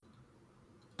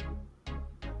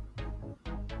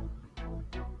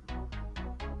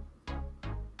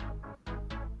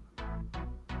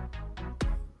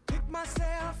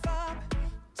myself up,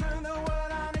 turn the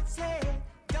world on its head.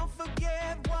 Don't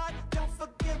forget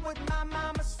what my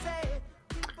mama said.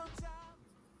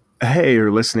 Hey,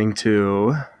 you're listening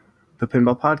to the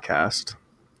Pinball Podcast.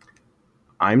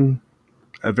 I'm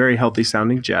a very healthy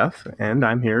sounding Jeff, and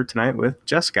I'm here tonight with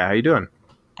Jessica. How you doing?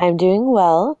 I'm doing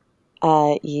well.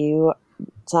 You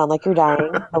sound like you're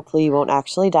dying. Hopefully you won't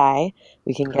actually die.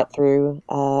 We can get through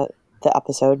the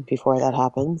episode before that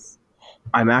happens.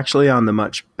 I'm actually on the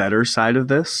much better side of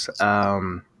this.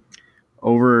 Over,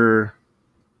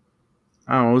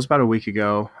 I don't know, it was about a week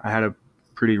ago, I had a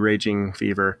pretty raging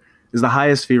fever. It was the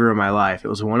highest fever of my life. It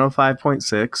was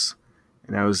 105.6,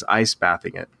 and I was ice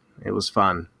bathing it. It was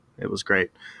fun. It was great.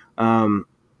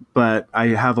 But I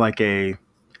have like a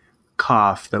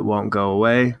cough that won't go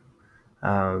away.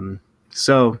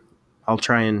 So I'll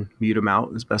try and mute them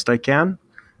out as best I can.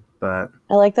 But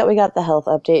I like that we got the health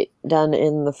update done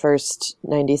in the first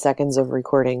 90 seconds of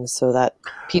recording so that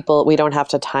we don't have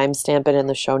to timestamp it in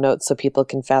the show notes so people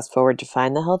can fast forward to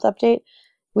find the health update.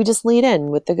 We just lead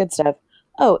in with the good stuff.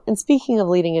 Oh, and speaking of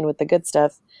leading in with the good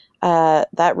stuff, that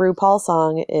RuPaul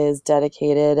song is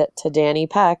dedicated to Danny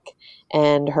Peck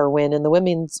and her win in the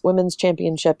women's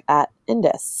championship at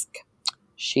Indisc.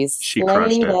 She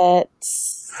crushed it.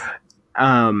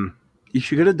 You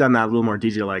could have done that a little more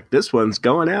DJ, like this one's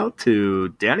going out to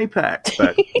Danny Peck,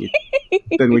 but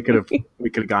then we could have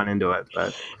gone into it.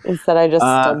 But instead, I just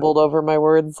stumbled over my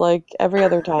words like every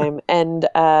other time. And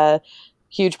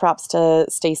huge props to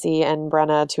Stacy and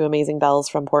Brenna, two amazing bells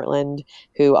from Portland,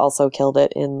 who also killed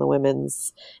it in the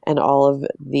women's, and all of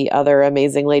the other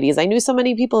amazing ladies. I knew so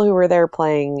many people who were there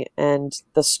playing, and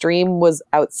the stream was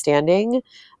outstanding.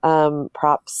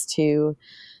 Props to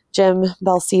Jim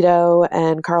Balsito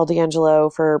and Carl D'Angelo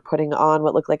for putting on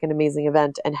what looked like an amazing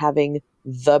event and having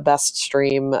the best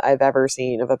stream I've ever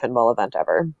seen of a pinball event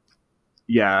ever.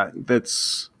 Yeah, the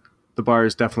bar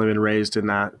has definitely been raised in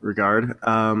that regard.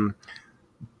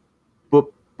 But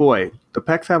boy, the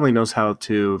Peck family knows how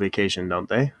to vacation, don't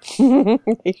they?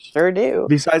 They sure do.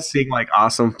 Besides seeing like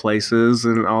awesome places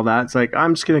and all that, it's like,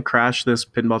 I'm just going to crash this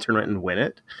pinball tournament and win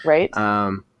it. Right.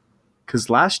 Because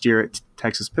last year at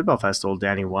Texas Pinball Festival,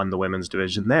 Danny won the women's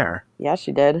division there. Yeah,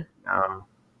 she did.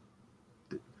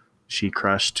 She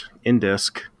crushed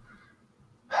Indisc.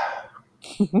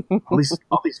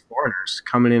 all these foreigners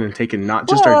coming in and taking not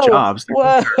just our jobs, they're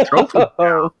our trophies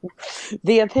now.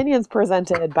 The opinions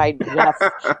presented by Jeff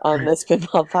on this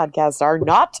Pinball Podcast are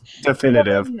not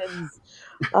definitive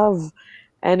of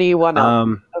anyone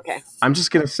else. Okay. I'm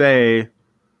just going to say,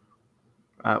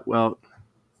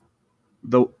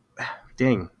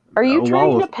 dang. Are you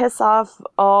trying to piss off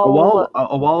all...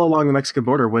 A wall along the Mexican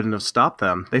border wouldn't have stopped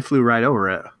them. They flew right over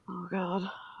it. Oh, God.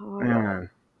 Man.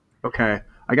 Okay.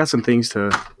 I got some things to,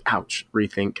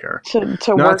 rethink here. To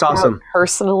work that's awesome. Out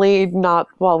personally, not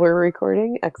while we're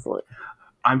recording. Excellent.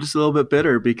 I'm just a little bit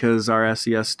bitter because our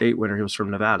SCS state winner was from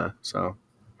Nevada. So.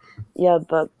 Yeah,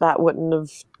 but that wouldn't have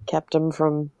kept him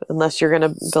from, unless you're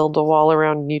going to build a wall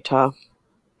around Utah.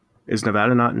 Is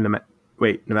Nevada not in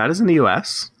Wait, Nevada's in the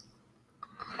U.S.?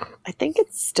 I think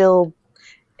it's still,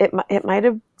 it might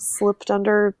have slipped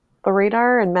under the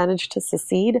radar and managed to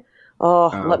secede. Oh,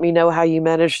 let me know how you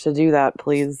managed to do that,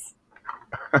 please.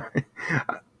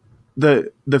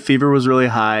 The fever was really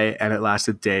high and it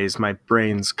lasted days. My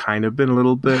brain's kind of been a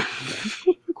little bit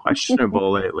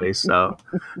questionable lately. So,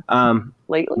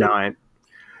 lately? No,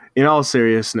 in all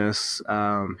seriousness,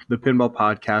 the Pinball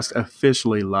Podcast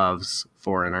officially loves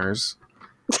foreigners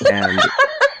and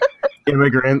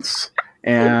immigrants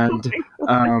and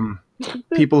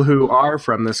people who are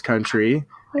from this country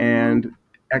and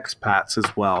expats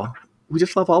as well. We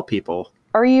just love all people.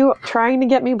 Are you trying to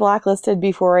get me blacklisted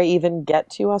before I even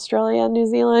get to Australia and New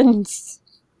Zealand?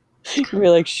 You're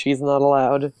like, she's not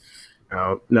allowed.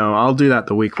 No, I'll do that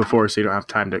the week before so you don't have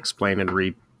time to explain and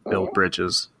rebuild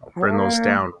bridges. I'll burn those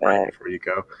down right before you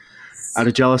go. Out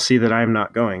of jealousy that I'm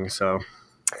not going, so...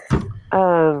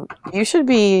 You should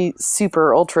be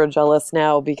super ultra jealous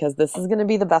now because this is going to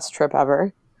be the best trip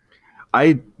ever.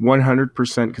 I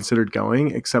 100% considered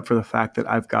going, except for the fact that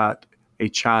I've got a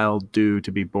child due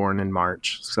to be born in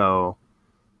March. So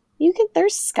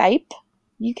there's Skype.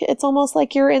 It's almost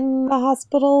like you're in the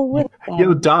hospital with them.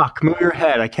 Yo, Doc, move your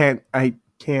head. I can't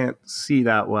see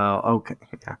that well. Okay.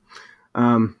 Yeah.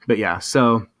 But yeah,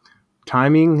 so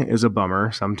timing is a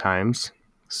bummer sometimes.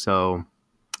 So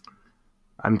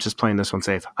I'm just playing this one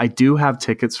safe. I do have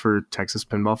tickets for Texas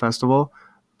Pinball Festival,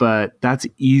 but that's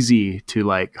easy to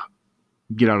like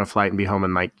get on a flight and be home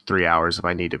in like 3 hours if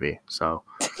I need to be. So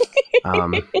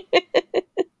I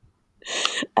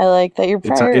like that your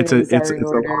priorities are in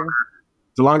order.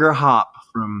 It's a longer hop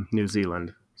from New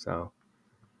Zealand. So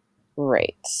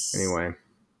Right. anyway,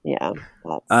 Yeah, uh,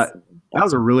 that's that that's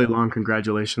was a really long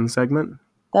congratulations segment.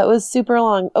 that was super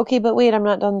long. Okay, but wait, I'm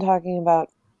not done talking about.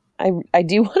 I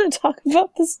do want to talk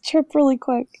about this trip really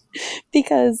quick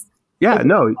because Yeah, if we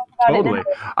no, talk about it totally.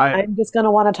 now, I I'm just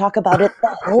gonna want to talk about it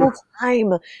the whole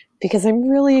time because I'm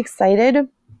really excited,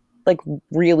 like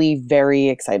really very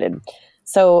excited.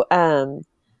 So,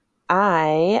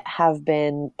 I have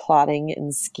been plotting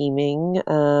and scheming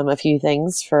a few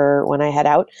things for when I head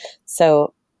out.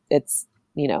 So it's,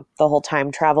 the whole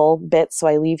time travel bit. So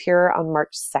I leave here on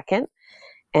March 2nd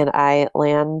and I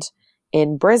land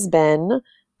in Brisbane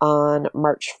on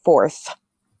March 4th,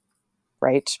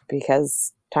 right?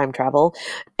 Because time travel.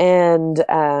 And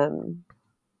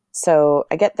so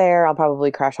I get there, I'll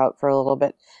probably crash out for a little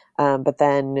bit, but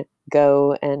then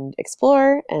go and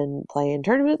explore and play in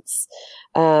tournaments.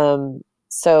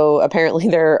 So apparently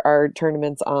there are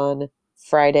tournaments on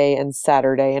Friday and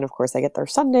Saturday, and of course I get there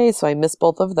Sunday, so I miss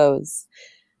both of those.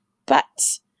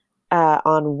 But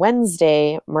on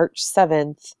Wednesday, March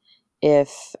 7th,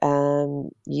 if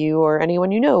you or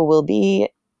anyone you know will be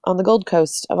on the Gold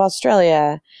Coast of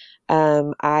Australia,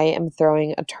 I am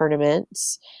throwing a tournament.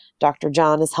 Dr.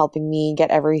 John is helping me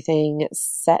get everything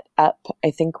set up.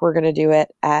 I think we're going to do it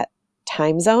at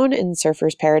Time Zone in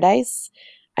Surfer's Paradise.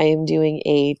 I am doing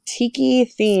a tiki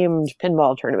themed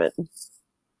pinball tournament.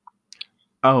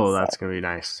 oh, So that's gonna be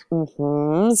nice.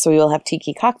 So we will have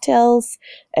tiki cocktails.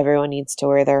 Everyone needs to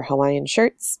wear their Hawaiian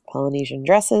shirts, Polynesian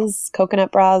dresses,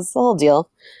 coconut bras, the whole deal.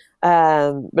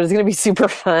 But it's going to be super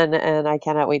fun, and I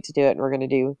cannot wait to do it. And we're going to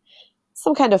do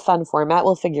some kind of fun format.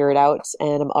 We'll figure it out.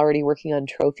 And I'm already working on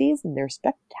trophies, and they're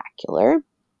spectacular.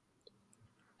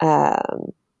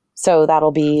 Um, so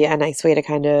that'll be a nice way to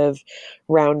kind of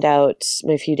round out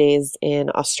my few days in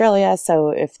Australia. So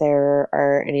if there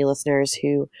are any listeners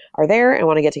who are there and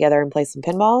want to get together and play some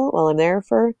pinball while I'm there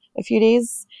for a few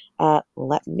days,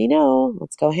 let me know.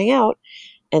 Let's go hang out.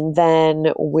 And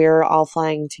then we're all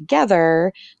flying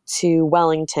together to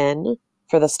Wellington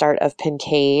for the start of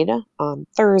Pincade on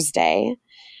Thursday.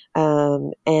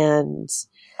 And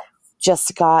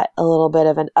just got a little bit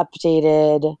of an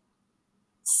updated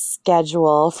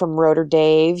schedule from Rotor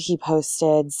Dave. He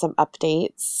posted some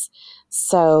updates.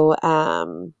 So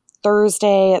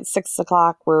Thursday at 6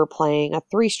 o'clock, we're playing a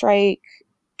 3-strike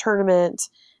tournament.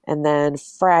 And then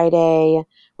Friday,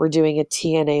 we're doing a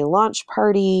TNA launch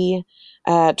party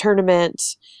tournament.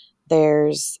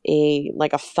 There's a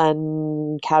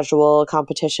fun casual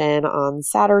competition on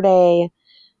Saturday.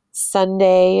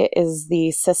 Sunday is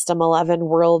the System 11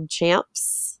 World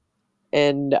Champs,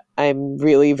 and I'm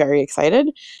really very excited.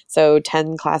 So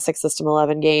 10 classic System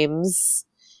 11 games.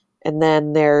 And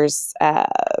then there's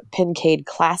Pincade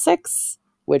Classics,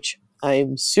 which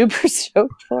I'm super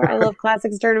stoked for. I love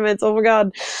classics tournaments. Oh my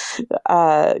god.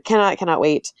 Cannot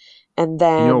wait. And You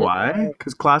know then why?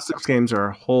 Because classics games are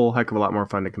a whole heck of a lot more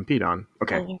fun to compete on.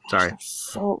 Okay, oh my gosh, sorry. they're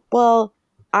so well.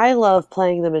 I love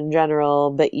playing them in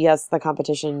general, but yes, the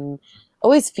competition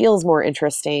always feels more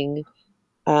interesting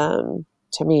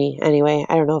to me anyway.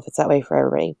 I don't know if it's that way for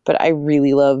everybody, but I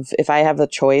really love if I have the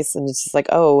choice and it's just like,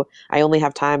 oh, I only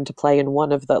have time to play in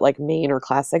one of the main or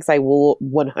classics, I will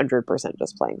 100%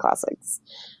 just play in classics.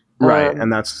 Right, and Um,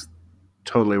 that's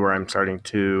totally where I'm starting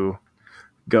to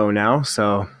go now.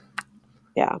 So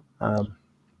yeah, um,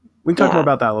 we can talk more yeah.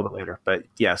 about that a little bit later. But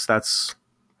yes, that's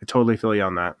I totally feel you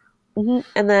on that.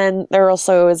 And then there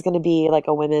also is going to be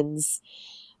a women's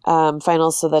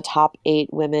finals. So the top 8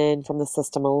 women from the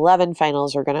System 11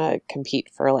 finals are going to compete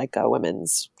for a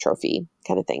women's trophy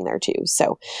kind of thing there too.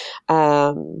 So,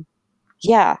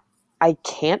 yeah, I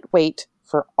can't wait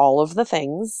for all of the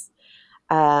things.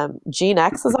 Gene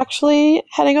X is actually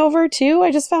heading over too.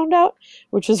 I just found out,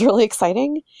 which is really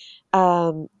exciting.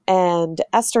 And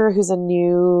Esther, who's a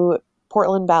new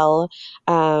Portland Belle,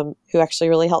 who actually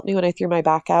really helped me when I threw my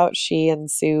back out. She and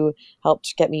Sue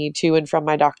helped get me to and from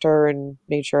my doctor and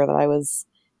made sure that I was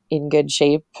in good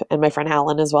shape, and my friend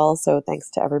Alan as well. So thanks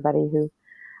to everybody who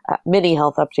mini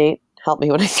health update helped me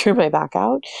when I threw my back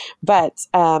out. But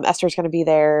Esther's going to be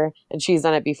there, and she's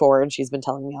done it before, and she's been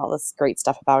telling me all this great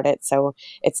stuff about it. So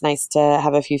it's nice to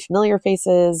have a few familiar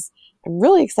faces. I'm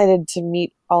really excited to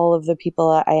meet all of the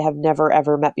people I have never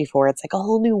ever met before. It's like a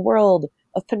whole new world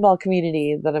of pinball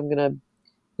community that I'm going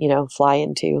to, fly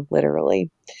into literally.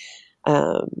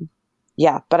 Um,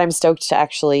 yeah, but I'm stoked to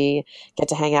actually get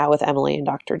to hang out with Emily and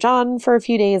Dr. John for a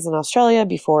few days in Australia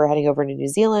before heading over to New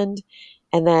Zealand.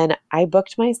 And then I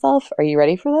booked myself, are you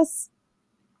ready for this?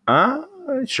 Uh,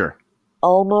 sure.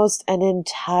 Almost an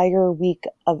entire week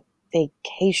of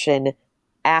vacation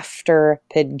after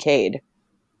Pincade.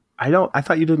 I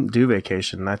thought you didn't do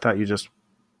vacation. I thought you just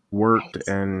worked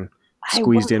and I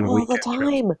squeezed work in all the weekend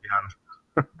trips.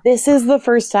 time. This is the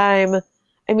first time.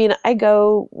 I mean, I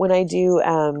go when I do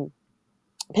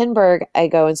Pinburg, I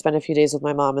go and spend a few days with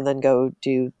my mom and then go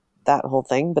do that whole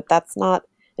thing. But that's not,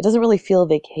 it doesn't really feel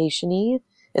vacation-y.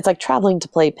 It's like traveling to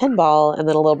play pinball and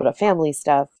then a little bit of family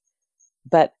stuff.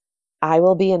 But I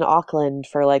will be in Auckland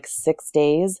for like 6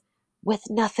 days with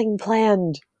nothing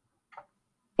planned.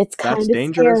 It's That's kind of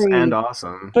dangerous and scary,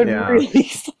 awesome. but Yeah, really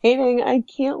exciting. I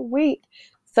can't wait.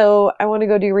 So I want to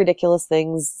go do ridiculous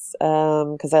things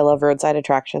because I love roadside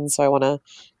attractions. So I want to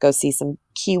go see some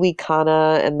Kiwi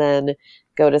Kana and then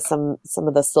go to some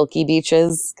of the silky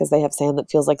beaches because they have sand that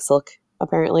feels like silk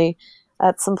apparently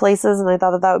at some places, and I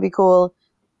thought that that would be cool.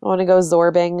 I want to go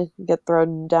zorbing, get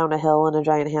thrown down a hill in a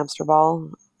giant hamster ball.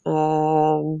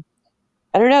 Um,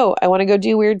 I don't know. I want to go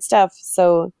do weird stuff.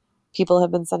 So people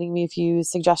have been sending me a few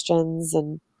suggestions,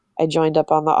 and I joined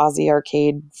up on the Aussie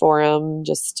Arcade forum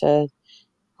just to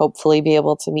hopefully be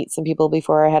able to meet some people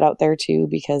before I head out there too,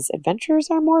 because adventures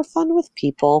are more fun with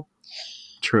people.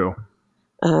 true.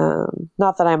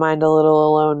 Not that I mind a little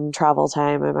alone travel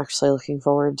time. I'm actually looking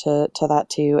forward to that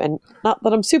too. And not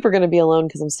that I'm super going to be alone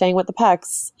because I'm staying with the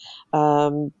Pecks.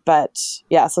 But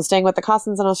yeah, so staying with the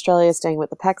Cossins in Australia, staying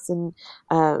with the Pecks in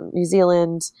New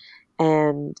Zealand.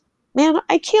 And man,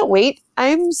 I can't wait.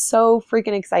 I'm so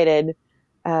freaking excited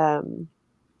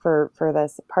for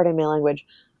this. Pardon my language.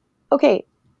 Okay,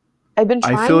 I've been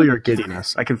I feel trying. your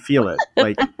giddiness. I can feel it.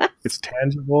 Like it's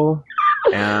tangible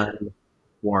and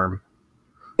warm.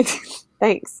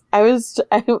 Thanks.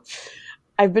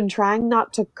 I've been trying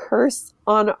not to curse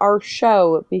on our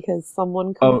show because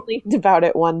someone Oh, complained about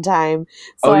it one time.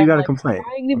 So oh, you I'm got a like complaint.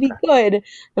 trying to be Okay.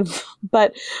 good.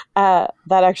 But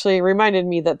that actually reminded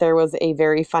me that there was a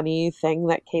very funny thing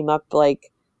that came up.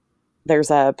 Like there's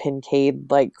a Pincade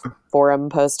like forum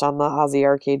post on the Aussie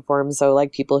Arcade forum. So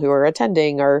like people who are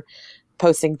attending are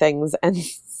posting things, and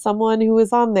someone who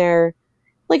was on there,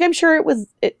 like I'm sure it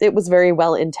was very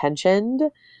well intentioned,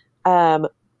 um,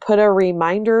 put a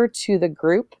reminder to the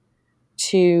group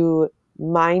to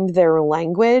mind their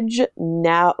language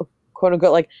now, quote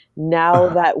unquote, like now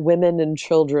Uh, that women and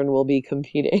children will be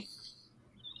competing.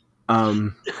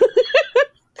 um,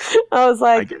 I was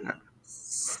I like, get it.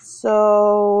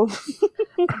 so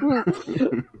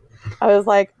I was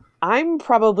like, I'm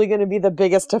probably going to be the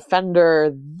biggest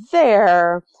offender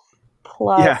there. Yeah,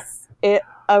 Plus, it.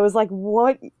 I was like,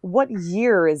 what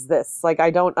year is this? Like, I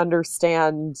don't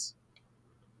understand.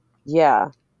 Yeah,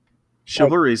 like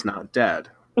chivalry's not dead.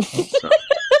 So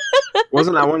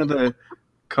wasn't that one of the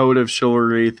code of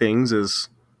chivalry things? Is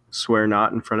swear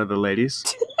not in front of the ladies?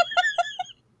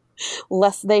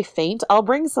 lest they faint, I'll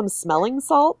bring some smelling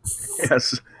salts.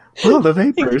 Yes. Oh, the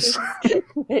vapors.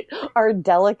 Our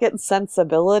delicate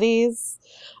sensibilities.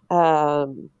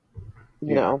 Um, you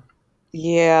Yeah. know,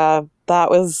 yeah, that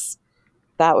was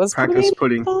Practice pretty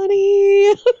putting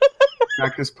funny.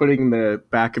 practice putting the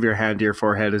back of your hand to your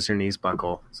forehead as your knees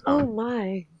buckle. Oh So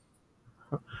my.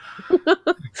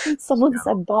 Someone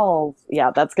said balls. Yeah,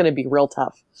 that's going to be real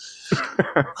tough.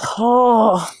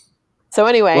 Oh. So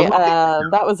anyway, well,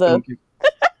 that was a don't get-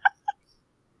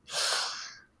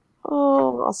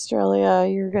 oh, Australia,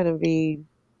 you're gonna be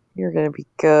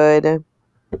good.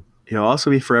 you'll also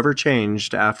be forever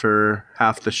changed after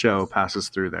half the show passes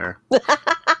through there.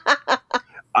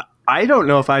 I don't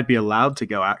know if I'd be allowed to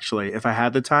go actually if I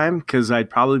had the time because I'd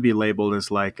probably be labeled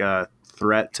as like a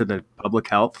threat to the public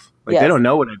health. Like they Yes. don't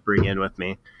know what I'd bring in with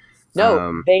me.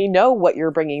 No, they know what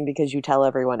you're bringing because you tell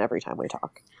everyone every time we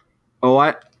talk. Oh,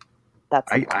 I, That's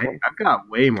the I, I problem. I've got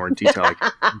way more detail.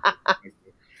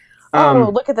 Oh, Um,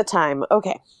 look at the time.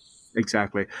 Okay.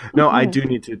 exactly. No, I do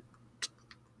need to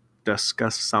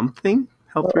discuss something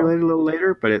health Uh-oh. related a little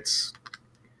later, but it's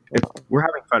we're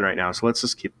having fun right now, so let's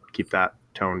just keep that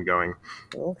tone going.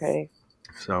 Okay.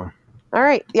 So All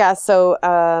right. Yeah. So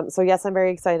yes, I'm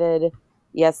very excited.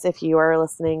 Yes, if you are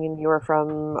listening and you are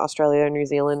from Australia or New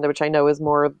Zealand, which I know is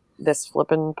more this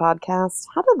flippin' podcast,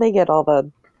 how did they get all the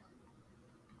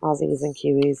Aussies and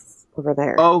Kiwis over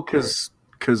there? oh, because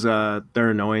they're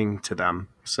annoying to them.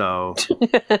 So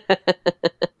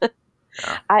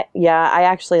yeah. I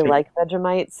actually Take- like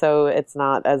Vegemite, so it's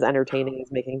not as entertaining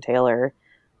as making Taylor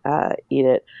eat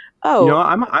it. you Oh, know,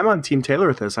 I'm on Team Taylor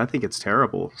with this. I think it's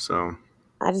terrible. So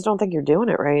I just don't think you're doing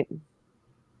it right.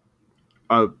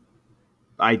 uh,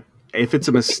 I if it's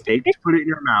a mistake to put it in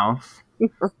your mouth,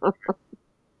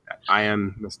 I am I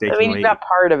mean, you mistakenly. got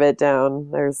part of it down.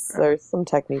 There's some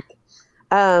technique.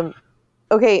 Um,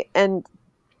 okay, and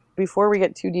before we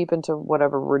get too deep into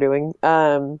whatever we're doing,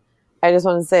 I just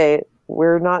want to say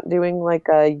we're not doing like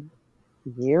a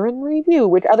year in review,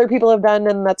 which other people have done,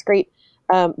 and that's great.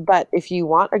 But if you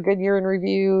want a good year in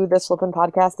review, this Flippin'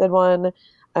 Podcast did one,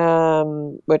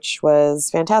 which was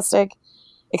fantastic,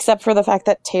 except for the fact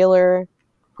that Taylor,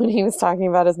 when he was talking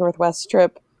about his Northwest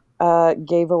trip,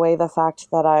 gave away the fact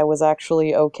that I was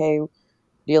actually okay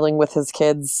dealing with his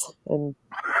kids, and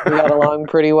we got along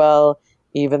pretty well,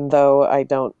 even though I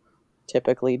don't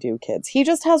typically do kids. He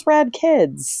just has rad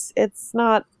kids. It's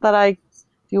not that I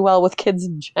do well with kids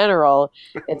in general.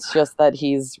 It's just that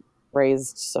he's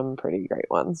raised some pretty great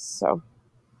ones. So,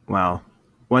 Well,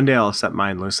 one day I'll set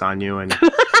mine loose on you, and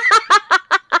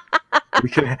we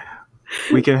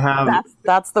can have.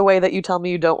 that's the way that you tell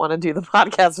me you don't want to do the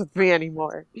podcast with me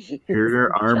anymore.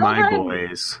 Here are my Children,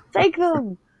 boys. take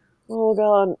them. Oh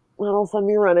God, that'll send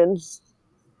me running.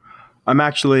 I'm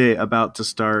actually about to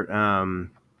start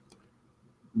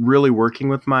really working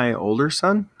with my older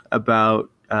son about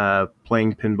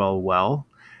playing pinball well,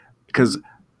 because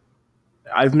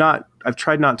I've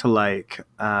tried not to like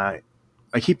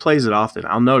he plays it often.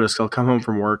 I'll notice I'll come home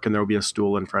from work and there'll be a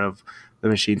stool in front of the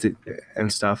machines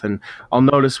and stuff, and I'll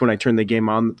notice when I turn the game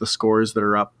on that the scores that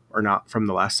are up are not from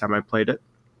the last time I played it.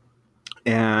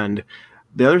 And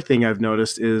the other thing I've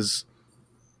noticed is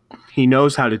he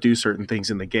knows how to do certain things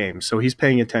in the game, so he's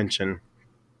paying attention.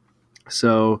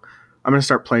 So I'm going to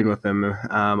start playing with him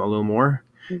a little more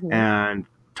and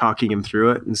talking him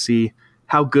through it and see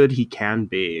how good he can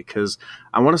be, because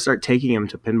I want to start taking him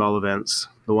to pinball events,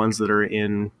 the ones that are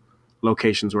in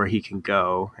locations where he can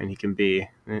go and he can be,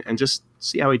 and just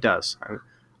see how he does.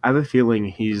 I have a feeling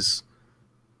he's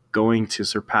going to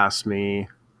surpass me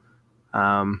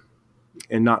in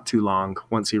not too long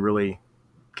once he really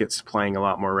gets playing a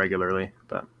lot more regularly,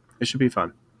 but it should be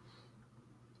fun.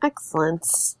 Excellent.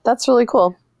 That's really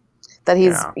cool that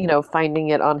he's, finding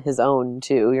it on his own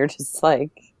too. You're just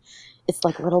like, it's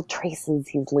like little traces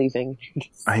he's leaving.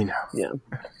 I know. Yeah.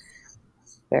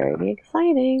 Very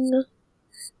exciting.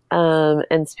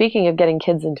 And speaking of getting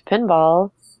kids into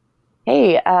pinball,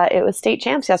 hey, it was state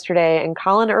champs yesterday, and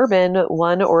Colin Urban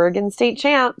won Oregon State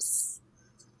Champs.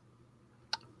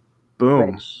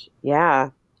 Boom. Which, yeah,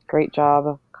 great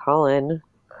job, Colin,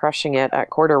 crushing it at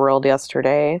Quarter World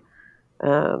yesterday.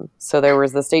 So there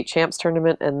was the state champs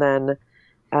tournament, and then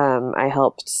I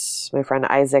helped my friend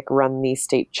Isaac run the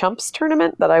state chumps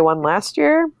tournament that I won last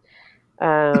year,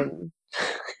 and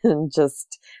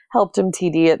just helped him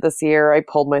TD it this year. I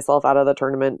pulled myself out of the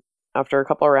tournament after a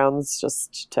couple of rounds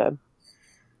just to,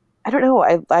 I don't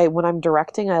know, I when I'm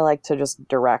directing, I like to just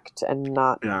direct and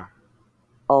not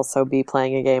also be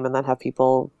playing a game and then have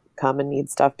people come and need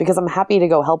stuff, because I'm happy to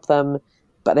go help them,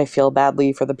 but I feel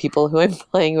badly for the people who I'm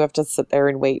playing who have to sit there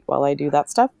and wait while I do that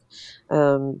stuff.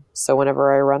 So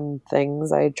whenever I run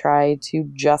things, I try to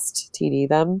just TD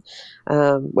them,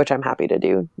 which I'm happy to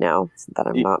do now that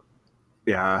I'm not.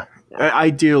 Yeah.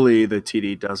 Ideally, the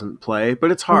TD doesn't play,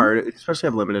 but it's hard, especially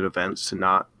have limited events, to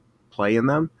not play in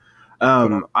them.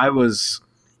 I was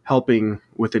helping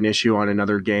with an issue on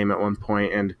another game at one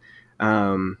point, and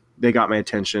they got my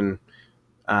attention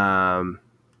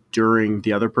during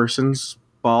the other person's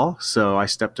ball, so I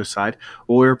stepped aside.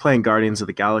 Well, we were playing Guardians of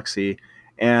the Galaxy,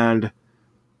 and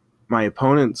my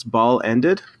opponent's ball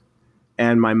ended,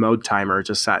 and my mode timer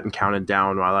just sat and counted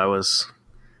down while I was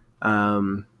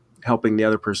helping the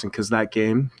other person, because that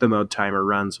game, the mode timer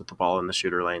runs with the ball in the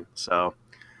shooter lane. So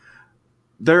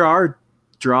there are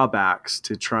drawbacks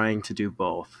to trying to do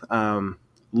both.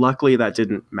 Luckily, that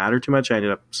didn't matter too much. I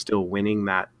ended up still winning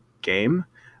that game,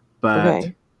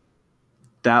 but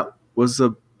that was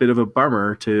a bit of a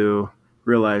bummer to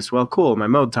realize, well, cool, my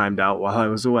mode timed out while I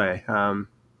was away.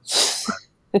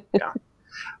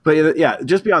 But yeah,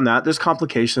 just beyond that, there's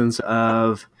complications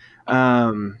of,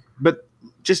 but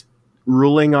just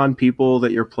ruling on people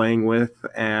that you're playing with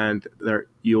and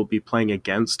you'll be playing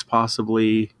against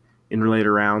possibly in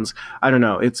later rounds. I don't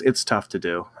know. It's tough to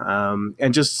do.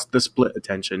 And just the split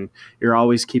attention. You're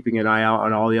always keeping an eye out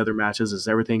on all the other matches. Is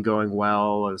everything going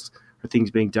well? Are things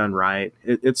being done right?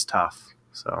 It's tough.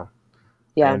 So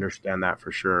I understand that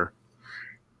for sure.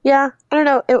 Yeah, I don't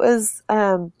know. It was,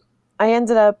 I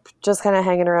ended up just kind of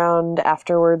hanging around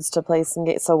afterwards to play some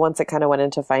games. So once it kind of went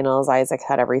into finals, Isaac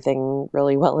had everything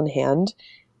really well in hand.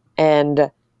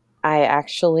 And I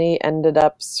actually ended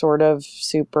up sort of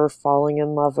super falling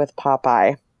in love with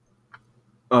Popeye.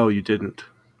 Oh, you didn't?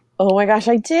 Oh my gosh,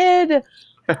 I did!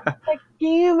 That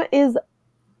game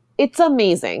it's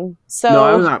amazing. So no,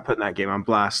 I was not putting that game on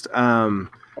blast. I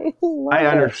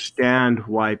understand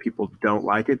why people don't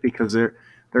like it, because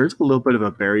there's a little bit of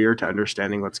a barrier to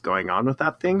understanding what's going on with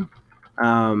that thing.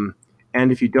 And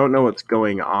if you don't know what's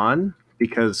going on,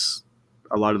 because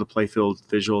a lot of the playfield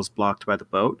visuals blocked by the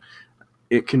boat,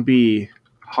 it can be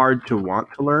hard to want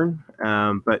to learn.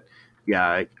 But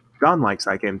yeah, John likes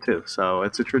that game too. So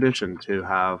it's a tradition to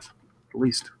have at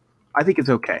least, I think it's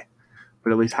okay,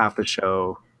 but at least half the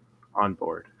show on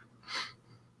board.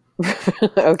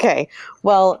 Okay.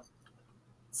 Well,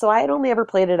 so I had only ever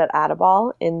played it at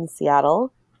Adaball in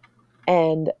Seattle,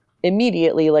 and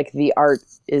immediately, like, the art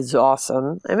is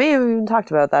awesome. I may have even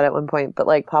talked about that at one point, but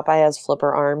like Popeye has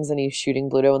flipper arms and he's shooting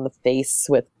Bluto in the face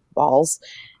with balls,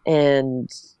 and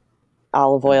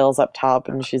Olive Oil's up top,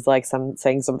 and she's like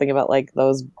saying something about like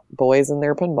those boys and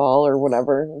their pinball or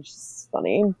whatever, which is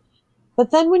funny.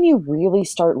 But then when you really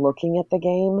start looking at the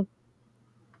game,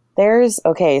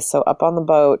 so up on the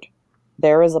boat,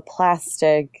 there is a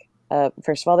plastic.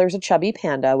 First of all, there's a chubby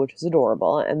panda, which is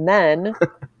adorable, and then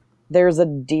there's a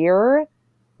deer,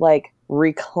 like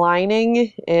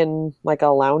reclining in like a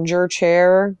lounger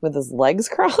chair with his legs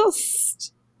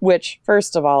crossed. Which,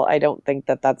 first of all, I don't think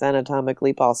that that's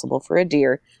anatomically possible for a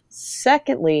deer.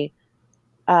 Secondly,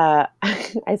 I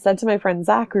said to my friend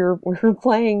Zach, we were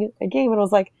playing a game, and I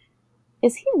was like,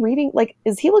 is he reading? Like,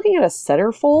 is he looking at a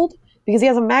centerfold? Because he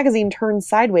has a magazine turned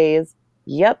sideways.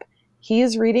 Yep, he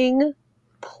is reading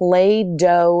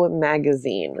Play-Doh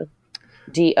magazine.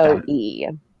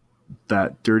 DOE.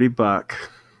 That dirty buck.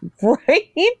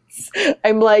 Right?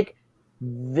 I'm like,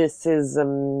 this is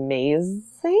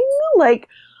amazing. Like,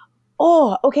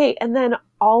 oh, okay. And then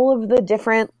all of the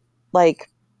different,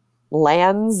 like,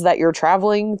 lands that you're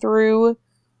traveling through,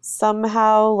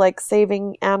 somehow, like,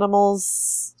 saving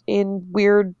animals in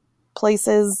weird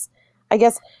places. I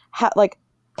guess, like,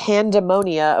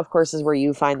 Pandemonia, of course, is where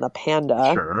you find the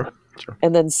panda. Sure.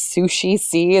 And then Sushi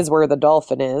Sea is where the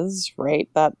dolphin is, right?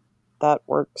 That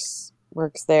works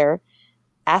there.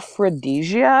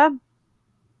 Aphrodisia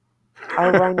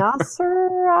are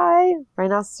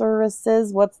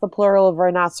rhinoceroses. What's the plural of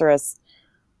rhinoceros?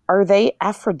 Are they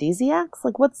aphrodisiacs?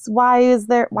 Like, why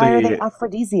are they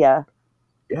aphrodisia?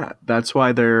 Yeah, that's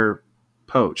why they're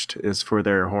poached, is for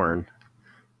their horn.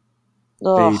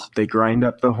 They grind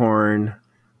up the horn.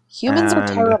 Humans are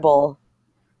terrible.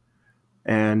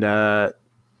 And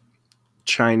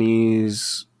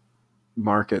Chinese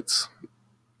markets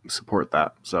support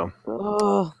that. So,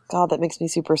 oh God, that makes me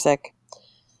super sick.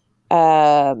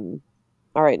 All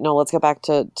right, no, let's get back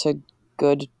to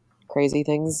good, crazy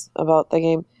things about the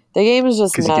game. The game is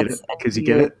just nuts. Because you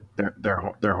get it.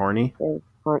 They're horny.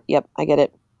 Yep, I get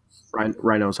it.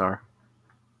 Rhinos are.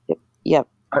 Yep.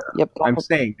 I'm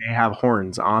saying they have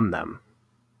horns on them.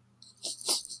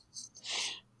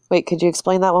 Wait, could you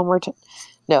explain that one more time?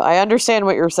 No, I understand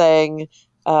what you're saying.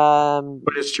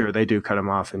 But it's true. They do cut them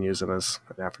off and use them as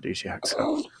an aphrodisiac.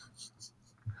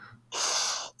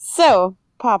 So,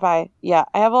 Popeye, yeah,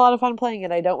 I have a lot of fun playing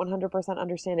it. I don't 100%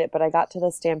 understand it, but I got to the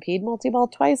Stampede multi-ball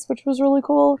twice, which was really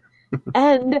cool.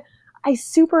 And I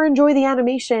super enjoy the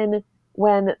animation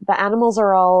when the animals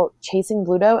are all chasing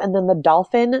Bluto, and then the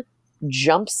dolphin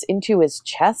jumps into his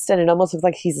chest, and it almost looks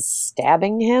like he's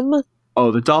stabbing him. Oh,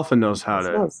 the dolphin knows how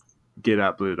to get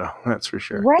at Bluto. That's for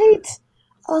sure. Right?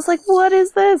 I was like, what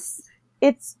is this?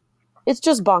 It's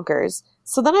just bonkers.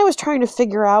 So then I was trying to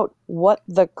figure out what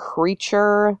the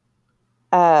creature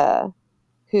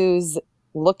who's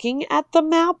looking at the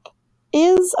map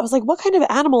is. I was like, what kind of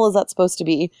animal is that supposed to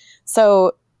be?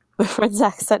 So my friend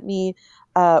Zach sent me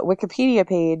a Wikipedia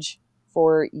page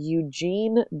for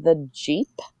Eugene the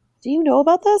Jeep. Do you know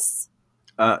about this?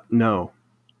 No.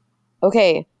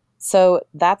 Okay, so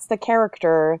that's the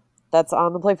character that's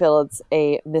on the playfield. It's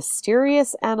a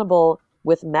mysterious animal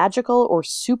with magical or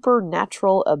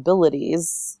supernatural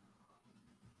abilities.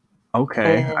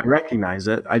 Okay, I recognize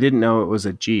it. I didn't know it was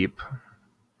a Jeep.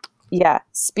 Yeah,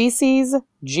 species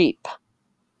Jeep.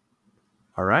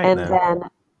 All right. And then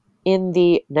in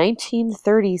the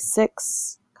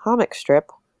 1936 comic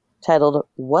strip titled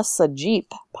What's a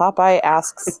Jeep? Popeye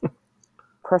asks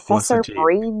Professor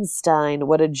Brainstein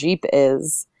what a Jeep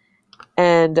is.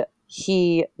 And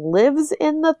he lives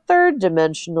in the third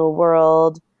dimensional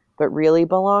world, but really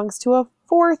belongs to a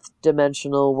fourth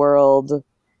dimensional world.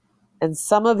 And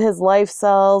some of his life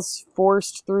cells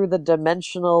forced through the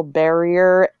dimensional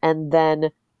barrier and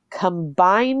then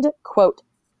combined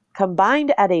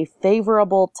at a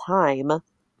favorable time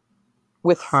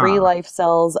with free life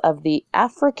cells of the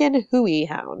African Huey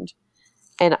Hound.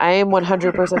 And I am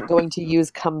 100% going to use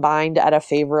combined at a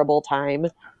favorable time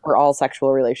for all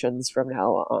sexual relations from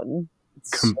now on.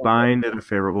 Combined at a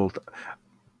favorable time.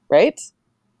 Right?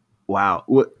 Wow.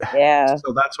 Yeah.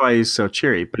 So that's why he's so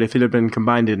cheery. But if it had been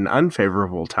combined at an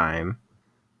unfavorable time,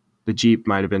 the Jeep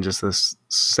might have been just this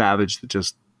savage that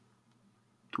just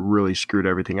really screwed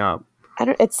everything up.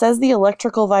 It says the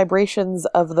electrical vibrations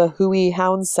of the Hui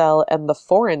Hound cell and the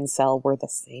foreign cell were the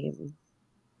same.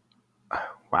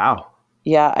 Wow.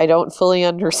 Yeah, I don't fully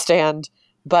understand,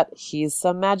 but he's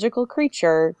some magical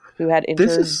creature who had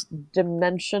This is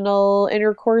interdimensional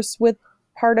intercourse with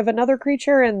part of another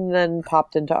creature and then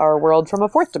popped into our world from a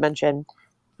fourth dimension.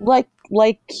 Like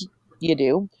you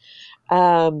do.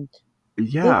 The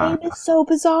yeah. game is so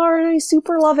bizarre and I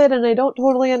super love it and I don't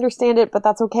totally understand it, but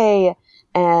that's okay.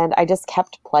 And I just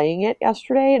kept playing it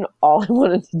yesterday and all I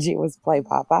wanted to do was play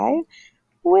Popeye,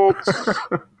 which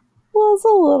was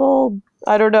a little,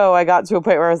 I don't know, I got to a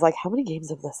point where I was like, how many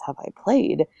games of this have I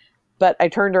played? But I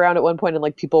turned around at one point and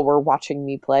like people were watching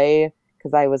me play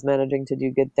because I was managing to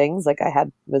do good things. Like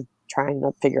was trying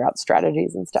to figure out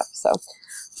strategies and stuff. So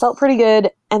felt pretty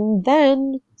good. And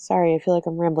then, sorry, I feel like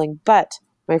I'm rambling, but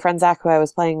my friend Zach, who I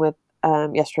was playing with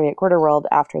yesterday at Quarter World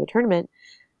after the tournament,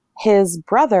 his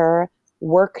brother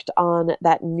worked on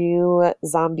that new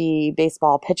zombie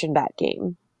baseball pitch and bat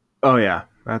game. Oh yeah,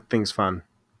 that thing's fun.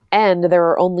 And there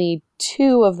are only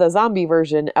 2 of the zombie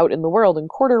version out in the world, and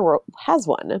Quarter World has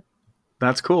one.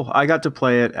 That's cool. I got to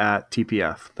play it at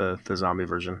TPF, the zombie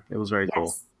version. It was very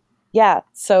cool. Yeah,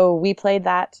 so we played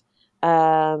that.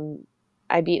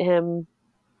 I beat him.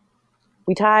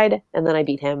 We tied, and then I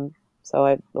beat him. So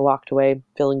I walked away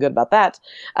feeling good about that.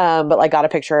 But I got a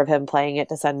picture of him playing it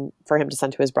for him to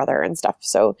send to his brother and stuff.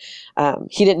 So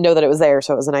he didn't know that it was there,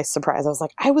 so it was a nice surprise. I was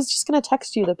like, I was just going to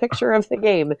text you the picture of the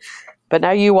game, but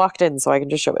now you walked in, so I can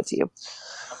just show it to you.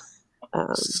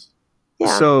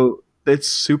 Yeah. So it's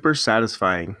super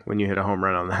satisfying when you hit a home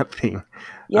run on that thing.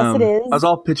 Yes, it is. As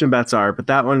all pitch and bats are, but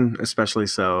that one especially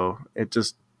so. It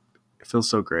feels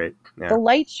so great. Yeah. The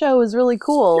light show is really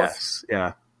cool. Yes.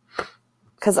 Yeah.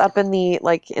 Because up in the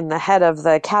head of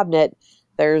the cabinet,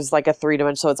 there's like a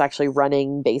 3-dimensional, so it's actually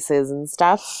running bases and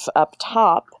stuff up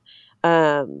top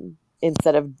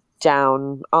instead of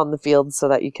down on the field so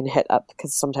that you can hit up,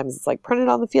 because sometimes it's like printed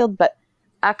on the field, but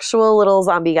actual little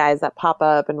zombie guys that pop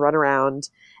up and run around.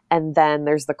 And then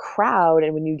there's the crowd,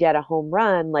 and when you get a home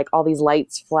run, like all these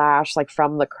lights flash like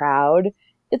from the crowd.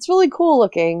 It's really cool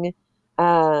looking.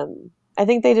 I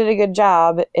think they did a good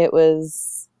job. It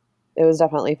was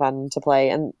definitely fun to play,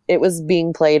 and it was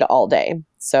being played all day.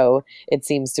 So it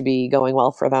seems to be going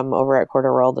well for them over at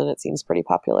Quarter World, and it seems pretty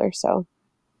popular. So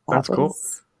that's cool.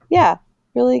 Yeah,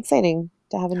 really exciting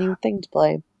to have a new thing to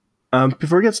play.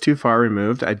 Before it gets too far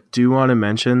removed, I do want to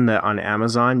mention that on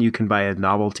Amazon you can buy a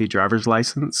novelty driver's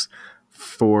license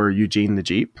for Eugene the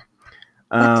Jeep.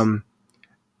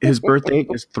 His birth date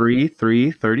is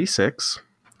 3/3/36.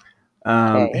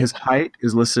 Okay. His height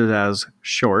is listed as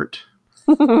short.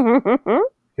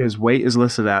 His weight is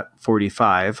listed at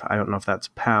 45. I don't know if that's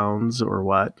pounds or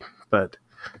what, but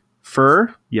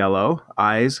fur, yellow,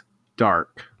 eyes,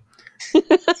 dark.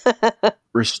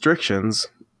 Restrictions,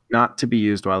 not to be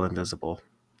used while invisible.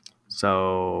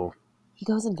 So he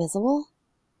goes invisible?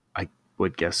 I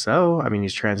would guess so. I mean,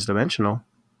 he's transdimensional.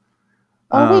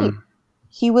 Oh, wait.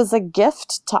 He was a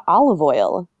gift to Olive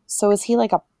Oil. So is he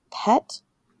like a pet?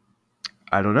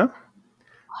 I don't know.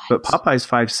 What? But Popeye's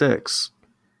 5'6".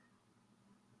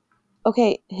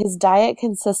 Okay, his diet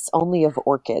consists only of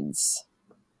orchids.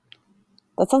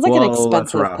 That sounds like an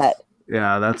expensive pet.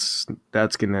 Yeah, that's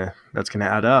gonna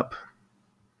add up.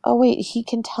 Oh wait, he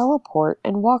can teleport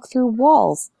and walk through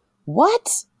walls.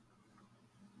 What?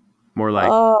 More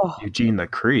like Eugene the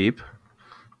Creep.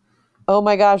 Oh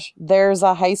my gosh, there's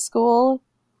a high school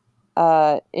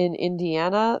in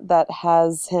Indiana that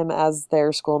has him as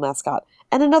their school mascot,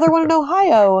 and another one in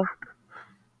Ohio.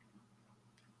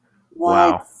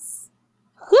 What? Wow.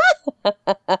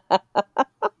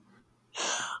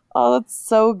 Oh, that's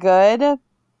so good.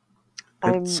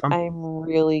 I'm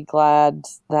really glad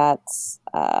that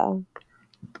that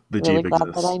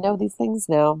I know these things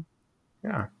now.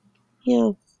 Yeah.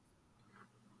 Yeah.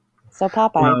 So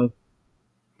Popeye. Well,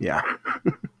 yeah.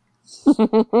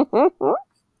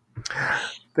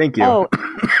 Thank you. Oh,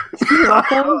 you're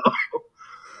welcome.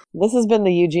 This has been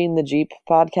the Eugene the Jeep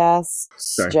podcast.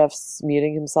 Sorry. Jeff's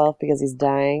muting himself because he's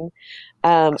dying.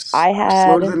 I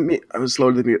was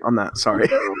slower than mute on that. Sorry.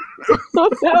 Oh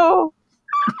no.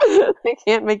 I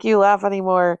can't make you laugh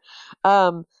anymore.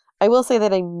 I will say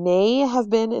that I may have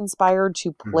been inspired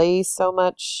to play so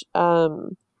much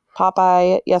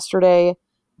Popeye yesterday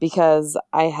because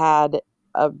I had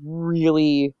a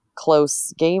really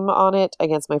close game on it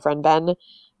against my friend Ben.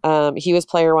 He was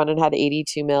player 1 and had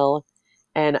 82 mil,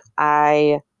 and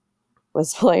I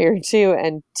was player 2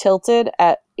 and tilted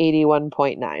at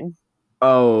 81.9.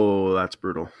 Oh, that's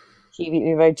brutal. He beat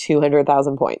me by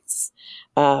 200,000 points.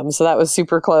 So that was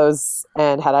super close.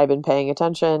 And had I been paying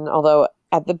attention, although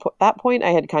at that point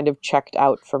I had kind of checked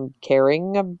out from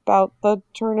caring about the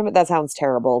tournament. That sounds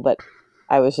terrible, but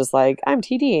I was just like, I'm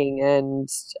TDing, and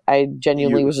I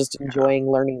genuinely You was just yeah.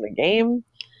 enjoying learning the game.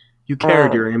 You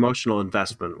cared. Your Um, emotional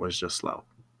investment was just low.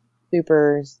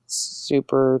 super,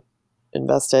 super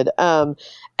invested. And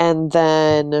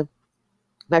then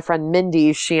my friend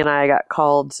Mindy, she and I got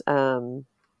called round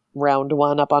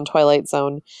one up on Twilight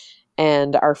Zone.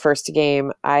 And our first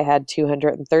game, I had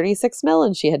 236 mil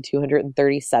and she had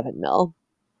 237 mil.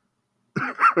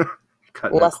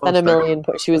 Cutting it Less than a close there. million.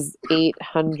 She was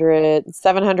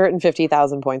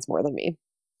 750,000 points more than me.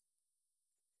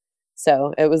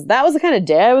 So that was the kind of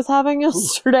day I was having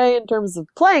yesterday in terms of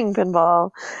playing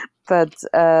pinball. But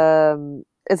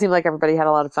it seemed like everybody had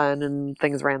a lot of fun and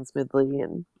things ran smoothly,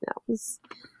 and yeah, it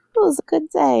was a good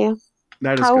day.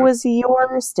 That is How good. was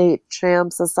your state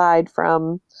champs aside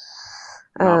from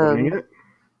Not winning um it.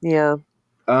 yeah.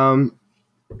 Um,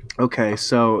 okay,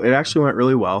 so it actually went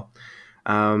really well.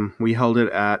 We held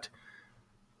it at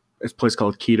this place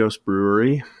called Kitos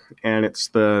Brewery, and it's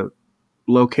the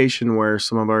location where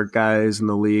some of our guys in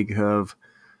the league have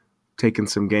taken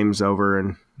some games over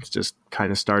and it's just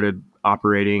kind of started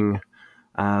operating.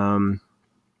 Um,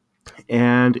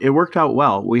 and it worked out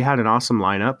well. We had an awesome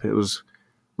lineup. It was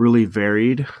really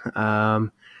varied.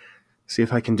 See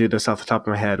if I can do this off the top of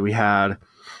my head. We had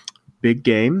Big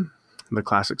Game, the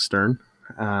classic Stern,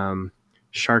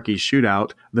 Sharky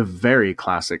Shootout, the very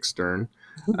classic Stern,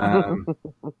 um,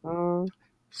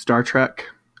 Star Trek,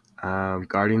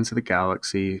 Guardians of the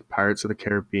Galaxy, Pirates of the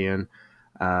Caribbean,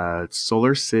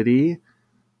 Solar City,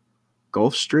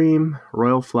 Gulfstream,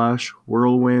 Royal Flush,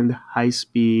 Whirlwind, High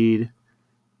Speed,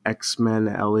 X-Men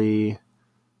Ellie,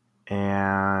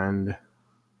 and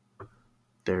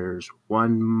there's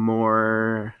one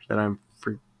more that I'm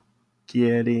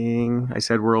forgetting. I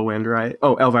said Whirlwind, right?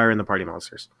 Oh, Elvira and the Party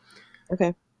Monsters.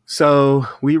 Okay. So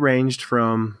we ranged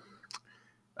from,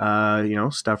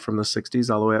 stuff from the 60s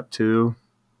all the way up to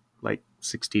like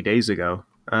 60 days ago.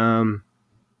 But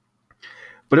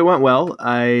it went well.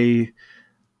 I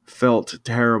felt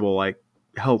terrible, like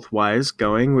health wise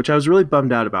going, which I was really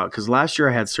bummed out about because last year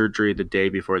I had surgery the day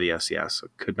before the SES. So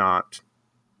could not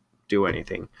do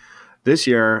anything. This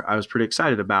year I was pretty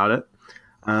excited about it,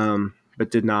 but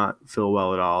did not feel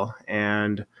well at all.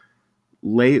 And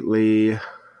lately,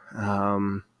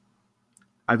 I've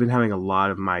been having a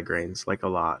lot of migraines, like a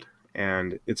lot,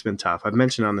 and it's been tough. I've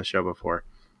mentioned on the show before.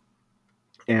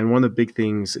 And one of the big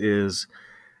things is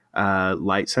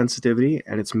light sensitivity,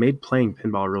 and it's made playing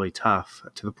pinball really tough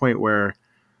to the point where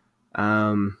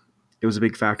it was a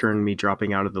big factor in me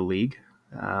dropping out of the league.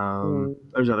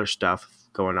 There's other stuff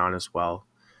going on as well.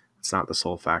 It's not the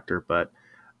sole factor, but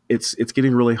it's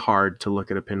getting really hard to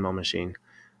look at a pinball machine.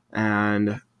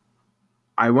 And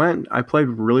I played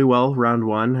really well round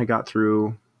one. I got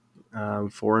through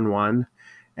 4-1,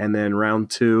 and then round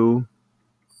two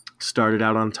started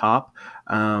out on top.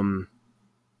 I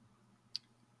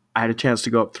had a chance to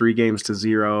go up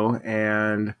 3-0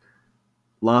 and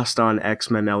lost on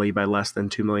X-Men Ellie by less than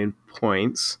 2 million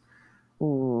points.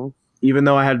 Even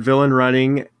though I had Villain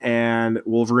running and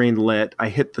Wolverine lit, I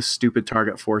hit the stupid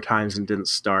target 4 times and didn't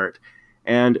start.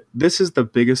 And this is the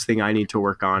biggest thing I need to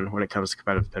work on when it comes to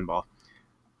competitive pinball.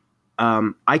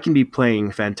 I can be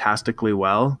playing fantastically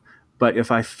well, but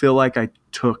if I feel like I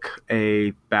took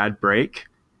a bad break,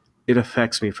 it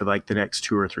affects me for like the next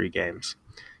 2 or 3 games.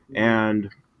 And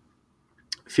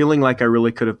feeling like I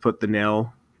really could have put the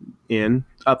nail in,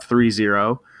 up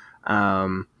 3-0,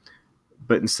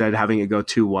 but instead having it go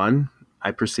 2-1,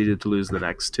 I proceeded to lose the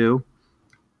next 2.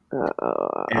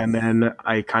 And then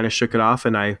I kind of shook it off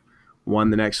and I won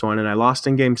the next one. And I lost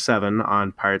in game 7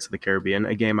 on Pirates of the Caribbean,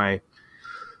 a game I've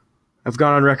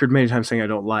gone on record many times saying I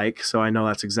don't like, so I know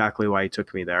that's exactly why he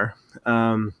took me there.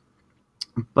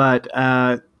 But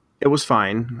it was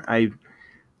fine.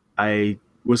 I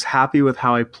was happy with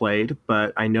how I played,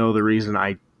 but I know the reason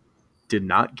I did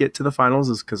not get to the finals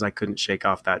is because I couldn't shake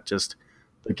off that just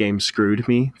the game screwed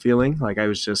me feeling. Like I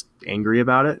was just angry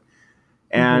about it.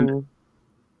 And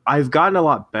I've gotten a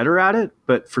lot better at it,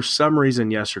 but for some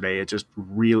reason yesterday it just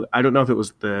really, I don't know if it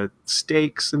was the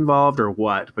stakes involved or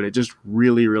what, but it just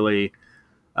really, really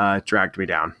dragged me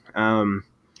down.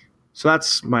 So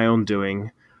that's my own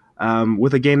doing.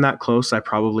 With a game that close, I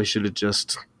probably should have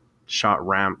just shot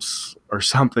ramps or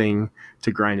something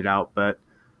to grind it out, but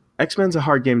X-Men's a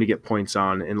hard game to get points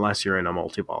on unless you're in a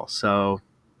multi-ball. So,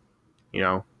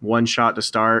 one shot to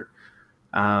start.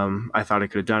 I thought I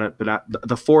could have done it, but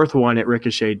the fourth one, it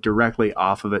ricocheted directly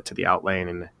off of it to the out lane,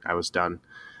 and I was done.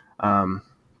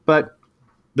 But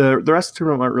the rest of the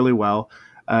tournament went really well.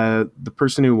 The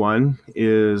person who won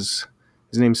is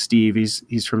his name's Steve.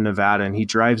 He's from Nevada, and he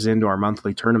drives into our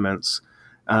monthly tournaments,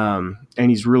 and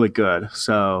he's really good.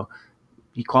 So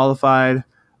he qualified.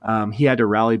 He had to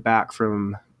rally back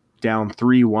from down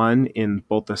 3-1 in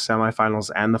both the semifinals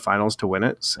and the finals to win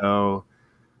it. So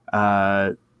he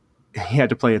had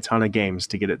to play a ton of games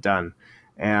to get it done.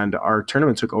 And our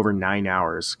tournament took over 9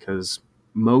 hours because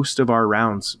most of our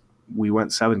rounds we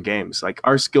went 7 games. Like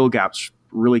our skill gaps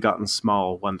really gotten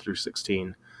small 1 through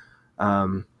 16.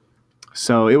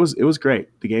 So it was great.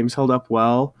 The games held up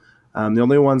well. The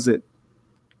only ones that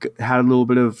had a little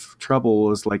bit of trouble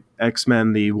was like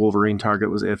X-Men. The Wolverine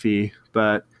target was iffy,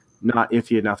 but not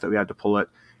iffy enough that we had to pull it.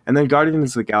 And then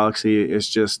Guardians of the Galaxy is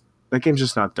just that game's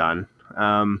just not done.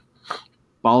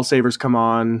 Ball savers come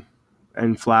on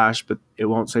and flash, but it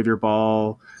won't save your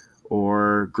ball.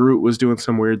 Or Groot was doing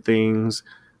some weird things.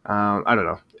 I don't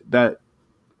know. That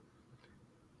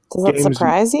Does that game's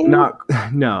surprise you? not.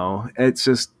 No, it's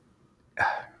just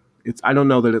it's. I don't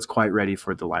know that it's quite ready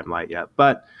for the limelight yet.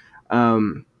 But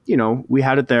we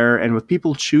had it there, and with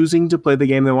people choosing to play the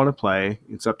game they want to play,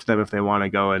 it's up to them if they want to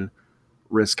go and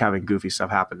risk having goofy stuff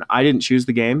happen. I didn't choose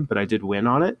the game, but I did win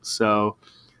on it. So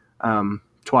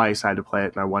twice I had to play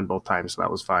it, and I won both times, so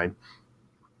that was fine.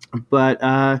 But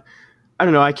I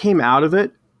don't know. I came out of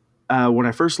it. When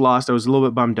I first lost, I was a little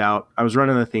bit bummed out. I was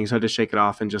running the thing, so I had to shake it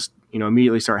off and just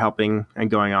immediately start helping and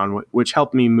going on, which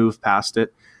helped me move past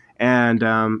it. And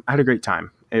I had a great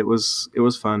time. It was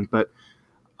fun, but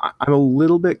I'm a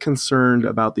little bit concerned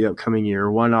about the upcoming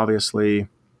year. One, obviously,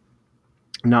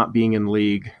 not being in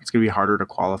league, it's going to be harder to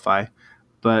qualify.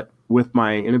 But with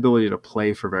my inability to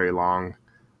play for very long,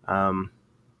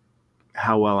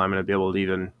 how well I'm going to be able to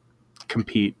even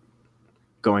compete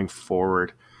going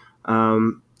forward.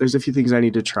 There's a few things I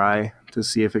need to try to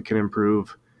see if it can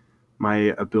improve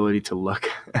my ability to look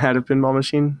at a pinball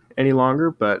machine any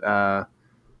longer. But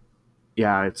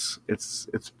yeah, it's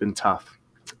been tough.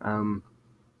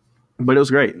 But it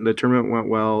was great. The tournament went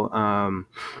well.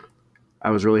 I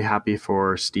was really happy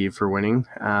for Steve for winning.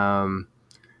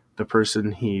 The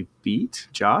person he beat,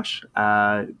 Josh,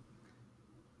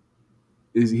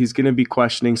 he's going to be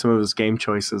questioning some of his game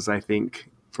choices, I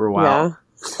think, for a while. Yeah.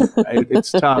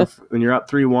 It's tough when you're up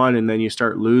 3-1 and then you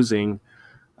start losing.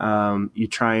 You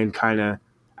try and kind of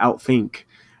outthink.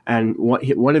 And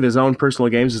one of his own personal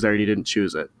games is there, and he didn't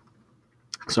choose it.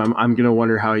 So I'm going to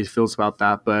wonder how he feels about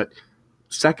that. But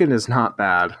second is not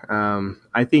bad.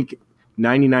 I think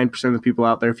 99% of the people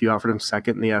out there, if you offered him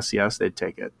second in the SCS, they'd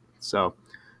take it. So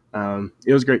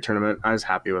it was a great tournament. I was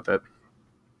happy with it.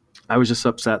 I was just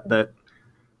upset that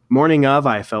morning of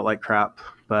I felt like crap,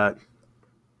 but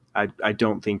I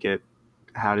don't think it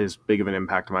had as big of an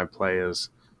impact on my play as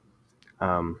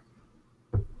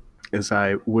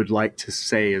I would like to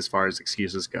say as far as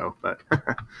excuses go, but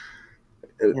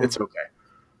it's okay.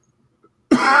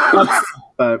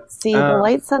 But See, the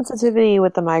light sensitivity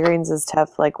with the migraines is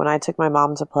tough. Like when I took my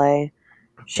mom to play,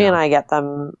 she and I get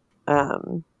them,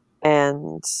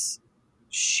 and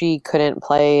she couldn't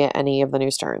play any of the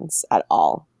new Sterns at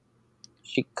all.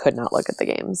 She could not look at the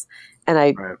games. And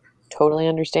I totally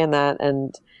understand that.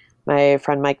 And my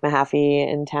friend Mike Mahaffey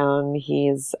in town,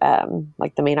 he's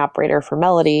like the main operator for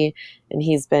Melody, and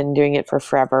he's been doing it for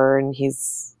forever. And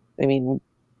he's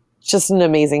just an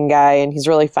amazing guy, and he's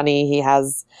really funny. He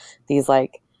has these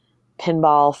like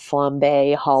pinball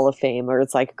flambe Hall of Fame where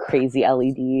it's like crazy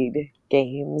LED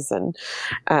games, and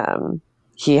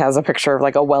he has a picture of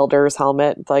like a welder's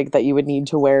helmet like that you would need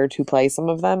to wear to play some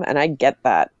of them. And I get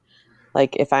that.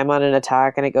 Like if I'm on an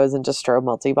attack and it goes into strobe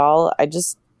multi-ball, I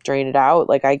just drain it out.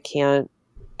 Like I can't,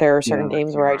 there are certain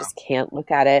games where I just can't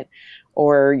look at it.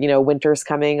 Or, winter's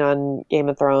coming on Game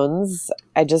of Thrones.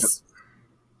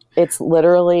 It's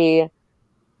literally,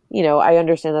 I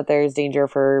understand that there's danger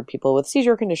for people with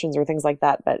seizure conditions or things like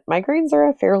that, but migraines are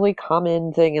a fairly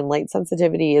common thing, and light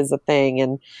sensitivity is a thing.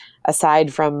 And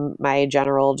aside from my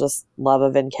general just love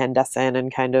of incandescent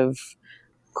and kind of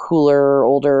cooler,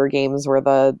 older games where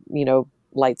the,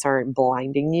 lights aren't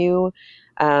blinding you,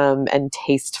 and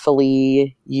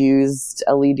tastefully used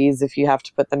LEDs if you have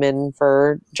to put them in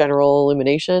for general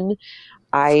illumination,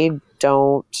 I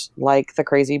don't like the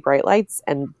crazy bright lights,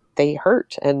 and they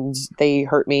hurt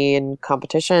me in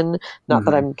competition. Not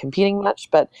that I'm competing much,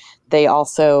 but they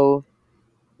also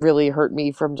really hurt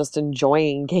me from just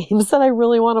enjoying games that I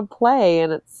really want to play,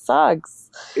 and it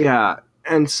sucks. Yeah.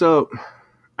 And so,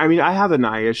 I have an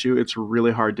eye issue. It's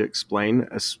really hard to explain.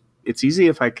 It's easy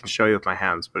if I can show you with my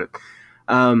hands, but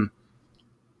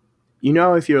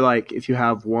if you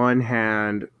have one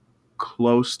hand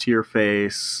close to your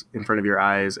face in front of your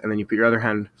eyes, and then you put your other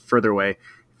hand further away.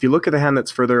 If you look at the hand that's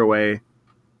further away,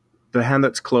 the hand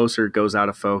that's closer goes out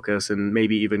of focus and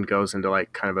maybe even goes into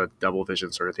like kind of a double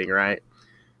vision sort of thing, right?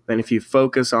 Then if you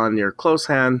focus on your close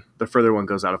hand, the further one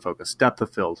goes out of focus. Depth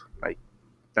of field, like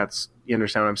that's, you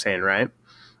understand what I'm saying, right?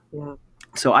 Yeah.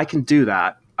 So I can do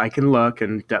that. I can look,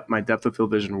 and my depth of field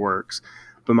vision works,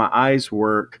 but my eyes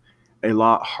work a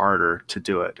lot harder to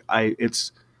do it.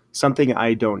 It's something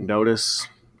I don't notice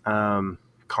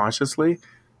consciously,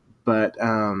 but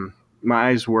my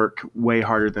eyes work way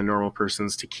harder than normal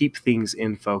person's to keep things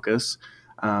in focus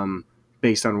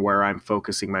based on where I'm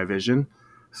focusing my vision.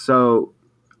 So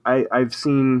I've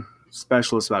seen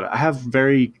specialists about it. I have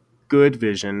very good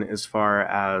vision as far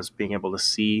as being able to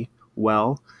see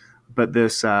well, but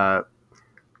this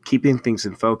keeping things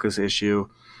in focus issue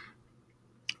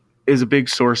is a big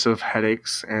source of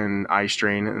headaches and eye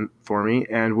strain for me.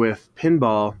 And with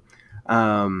pinball,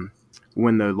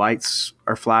 when the lights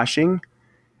are flashing,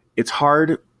 it's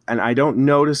hard, and I don't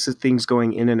notice the things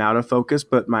going in and out of focus,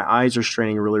 but my eyes are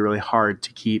straining really, really hard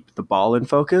to keep the ball in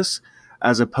focus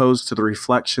as opposed to the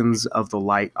reflections of the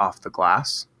light off the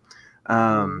glass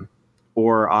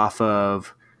or off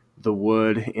of the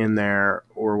wood in there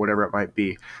or whatever it might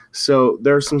be. So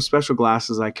there are some special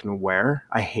glasses I can wear.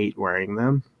 I hate wearing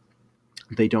them.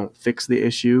 They don't fix the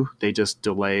issue. They just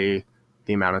delay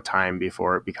the amount of time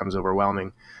before it becomes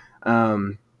overwhelming.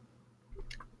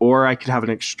 Or I could have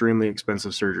an extremely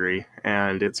expensive surgery,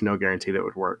 and it's no guarantee that it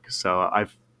would work. So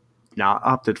I've not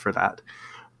opted for that.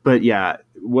 But yeah,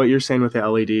 what you're saying with the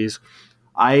LEDs,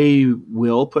 I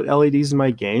will put LEDs in my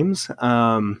games,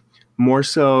 more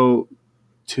so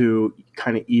to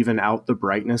kind of even out the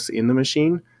brightness in the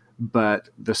machine. But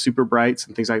the super brights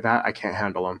and things like that, I can't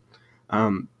handle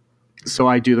them. So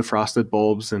I do the frosted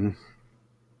bulbs and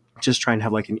just try and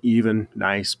have like an even,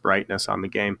 nice brightness on the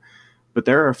game. But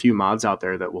there are a few mods out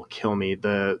there that will kill me.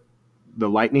 The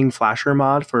lightning flasher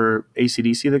mod for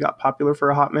AC/DC that got popular for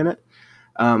a hot minute,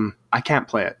 I can't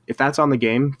play it. If that's on the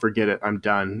game, forget it. I'm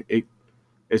done.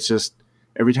 It's just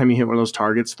every time you hit one of those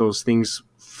targets, those things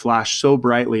flash so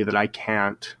brightly that I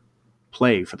can't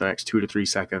play for the next 2 to 3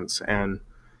 seconds. And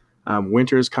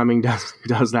winter is coming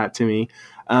does that to me.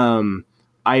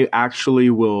 I actually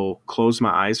will close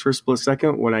my eyes for a split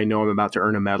second when I know I'm about to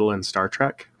earn a medal in Star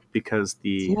Trek, because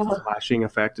the flashing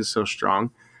effect is so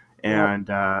strong. And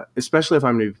especially if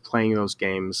I'm going to be playing those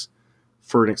games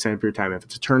for an extended period of time. If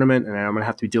it's a tournament and I'm going to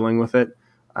have to be dealing with it,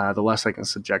 the less I can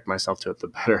subject myself to it, the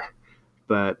better.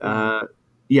 But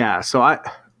so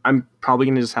I'm probably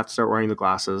going to just have to start wearing the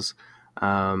glasses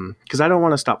because I don't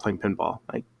want to stop playing pinball.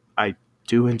 I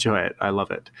do enjoy it. I love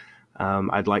it.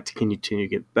 I'd like to continue to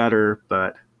get better,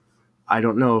 but I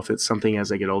don't know if it's something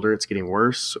as I get older it's getting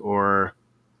worse or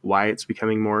why it's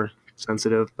becoming more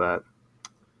sensitive, but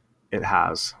it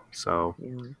has. So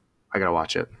I gotta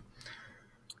watch it.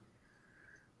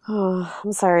 Oh,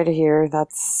 I'm sorry to hear.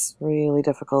 That's really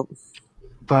difficult.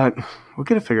 But we'll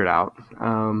get it figured out.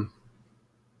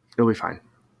 It'll be fine.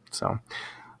 So,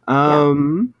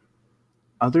 other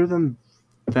than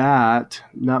that,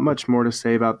 not much more to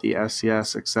say about the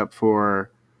SCS except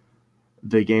for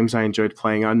the games I enjoyed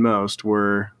playing on most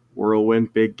were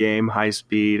Whirlwind, Big Game, High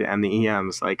Speed, and the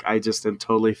EMs. Like, I just am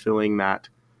totally feeling that.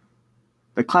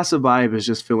 The class of vibe is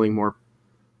just feeling more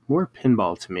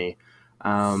pinball to me.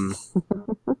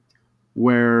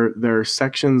 Where there are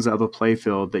sections of a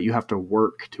playfield that you have to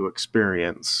work to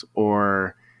experience,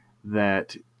 or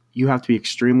that you have to be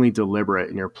extremely deliberate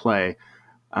in your play.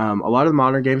 A lot of the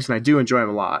modern games, and I do enjoy them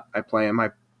a lot. I play them, I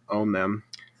own them.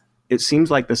 It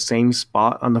seems like the same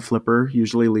spot on the flipper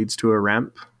usually leads to a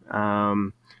ramp,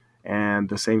 and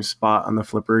the same spot on the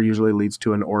flipper usually leads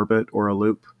to an orbit or a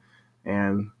loop.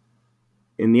 And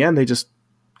in the end, they just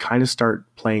kind of start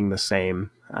playing the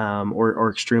same or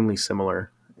extremely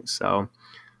similar. So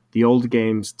the old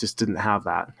games just didn't have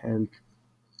that, and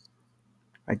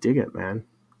I dig it, man.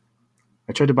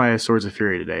 I tried to buy a Swords of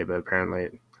Fury today, but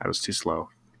apparently I was too slow.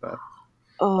 But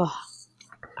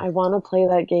I want to play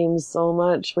that game so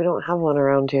much. We don't have one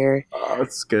around here. oh,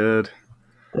 it's good.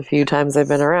 The few times I've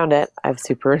been around it, I've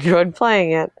super enjoyed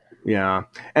playing it. Yeah,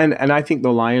 and I think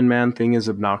the Lion Man thing is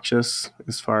obnoxious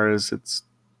as far as its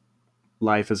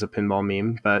life as a pinball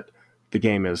meme, but the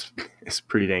game is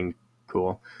pretty dang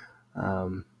cool.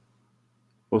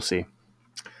 We'll see.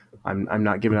 I'm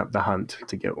not giving up the hunt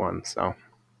to get one. So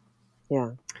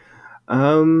yeah.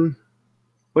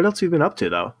 What else have you been up to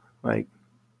though? Like,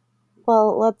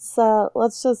 well,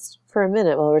 let's just for a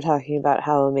minute while we're talking about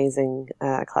how amazing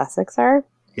classics are.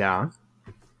 Yeah.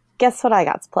 Guess what I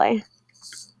got to play?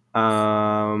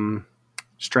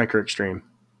 Striker Extreme.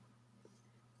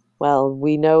 Well,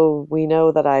 we know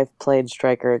that I've played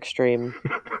Striker Extreme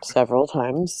several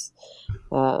times.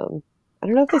 Um, I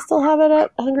don't know if they still have it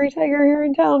at Hungry Tiger here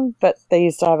in town, but they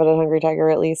used to have it at Hungry Tiger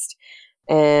at least.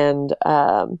 And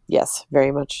yes,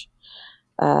 very much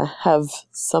have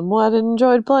somewhat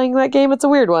enjoyed playing that game. It's a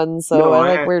weird one, so No,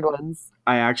 I like weird ones.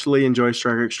 I actually enjoy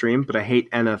Striker Extreme, but I hate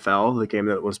NFL, the game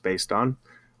that it was based on,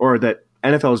 or that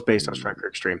NFL is based on Striker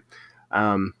Extreme.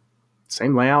 Um,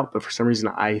 Same layout, but for some reason,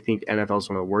 I think NFL is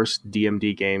one of the worst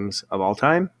DMD games of all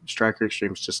time. Striker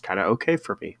Extreme is just kind of okay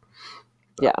for me,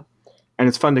 Yeah. and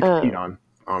it's fun to compete Uh, on,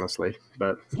 honestly.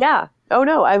 But yeah. Oh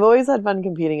no, I've always had fun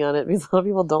competing on it because a lot of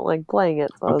people don't like playing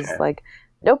it. So I was okay, like,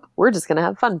 nope, we're just gonna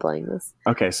have fun playing this.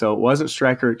 okay, so it wasn't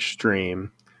Striker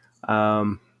Extreme.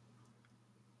 Um,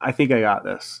 I think I got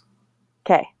this.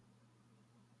 Okay.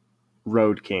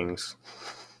 Road Kings,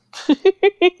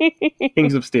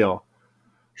 Kings of Steel.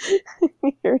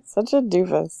 You're such a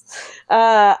doofus.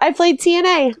 I played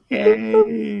TNA.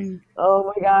 Yay!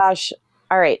 Oh my gosh.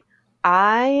 All right.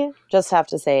 I just have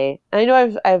to say, I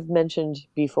know I've mentioned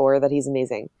before that he's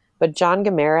amazing, but John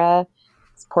Gamera,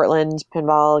 Portland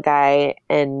pinball guy,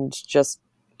 and just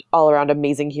all around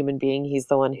amazing human being. He's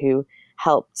the one who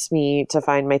helped me to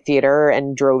find my theater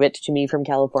and drove it to me from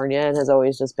California and has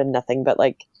always just been nothing but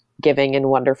like giving and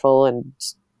wonderful and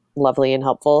lovely and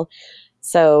helpful.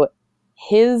 So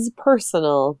his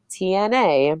personal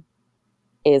TNA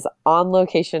is on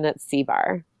location at C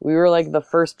Bar. We were like the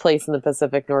first place in the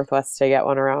Pacific Northwest to get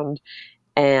one around.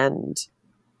 And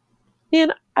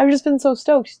man, I've just been so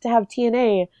stoked to have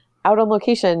TNA out on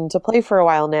location to play for a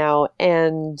while now.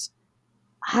 And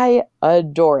I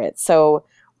adore it. So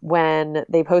when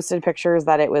they posted pictures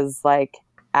that it was like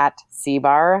at C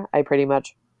Bar, I pretty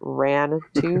much ran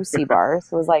to C Bar.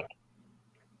 So it was like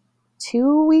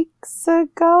 2 weeks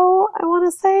ago, I want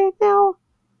to say now.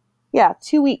 Yeah,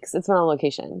 2 weeks it's been on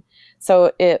location.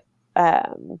 So it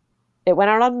went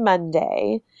out on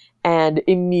Monday, and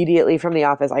immediately from the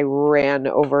office I ran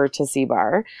over to C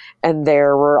Bar, and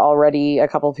there were already a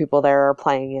couple of people there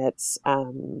playing it.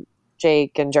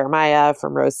 Jake and Jeremiah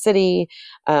from Rose City.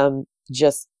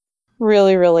 Just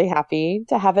really, really happy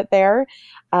to have it there.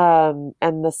 And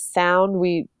the sound,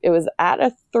 it was at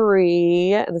a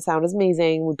 3, and the sound is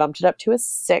amazing. We bumped it up to a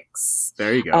 6.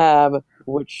 There you go.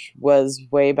 Which was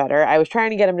way better. I was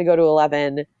trying to get him to go to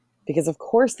 11 because of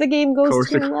course the game goes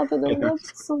to 11. I love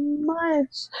it so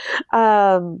much.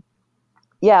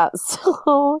 Yeah,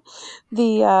 so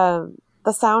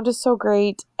the sound is so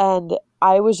great, and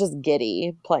I was just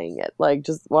giddy playing it. Like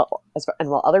and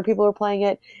while other people were playing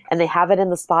it, and they have it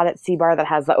in the spot at C Bar that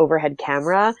has the overhead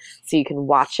camera, so you can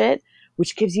watch it,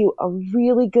 which gives you a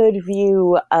really good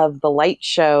view of the light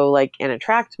show, like in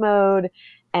attract mode,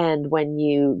 and when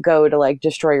you go to like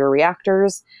destroy your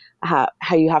reactors.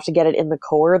 How you have to get it in the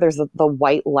core. There's the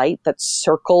white light that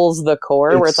circles the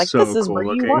core, where it's like, so this is cool where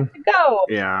looking. you want to go.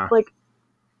 Yeah. Like,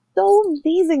 so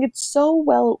amazing. It's so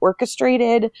well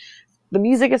orchestrated. The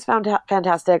music is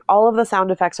fantastic. All of the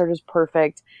sound effects are just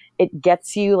perfect. It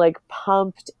gets you like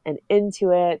pumped and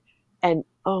into it. And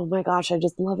oh my gosh, I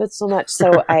just love it so much.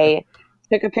 So I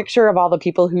took a picture of all the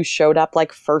people who showed up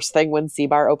like first thing when C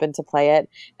Bar opened to play it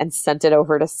and sent it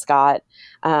over to Scott,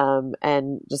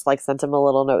 and just like sent him a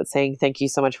little note saying, thank you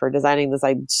so much for designing this.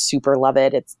 I super love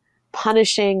it. It's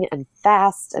punishing and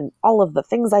fast and all of the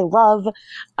things I love.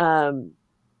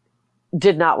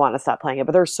 Did not want to stop playing it,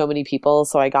 but there were so many people.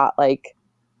 So I got like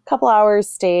a couple hours,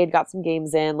 stayed, got some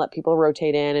games in, let people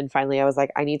rotate in. And finally I was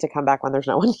like, I need to come back when there's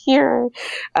no one here.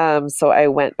 So I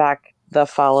went back the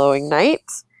following night.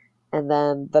 And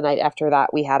then the night after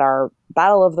that, we had our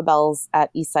Battle of the Bells at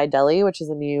Eastside Deli, which is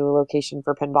a new location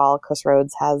for pinball. Chris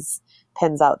Rhodes has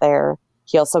pins out there.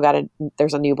 He also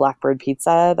there's a new Blackbird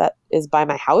Pizza that is by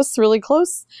my house really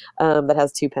close, that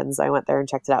has 2 pins. I went there and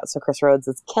checked it out. So Chris Rhodes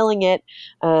is killing it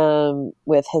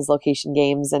with his location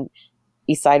games, and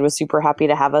Eastside was super happy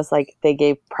to have us. Like, they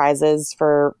gave prizes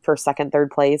for first, second, third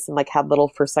place, and like had little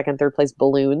first, second, third place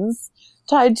balloons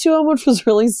tied to them, which was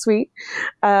really sweet.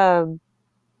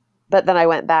 But then I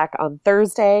went back on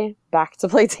Thursday back to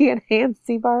play TNA and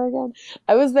C Bar again.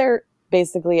 I was there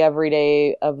basically every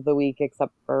day of the week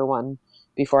except for one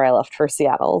before I left for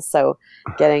Seattle. So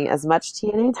getting as much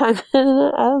TNA time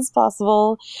in as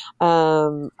possible.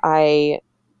 I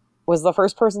was the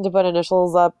first person to put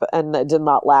initials up, and it did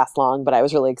not last long, but I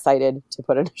was really excited to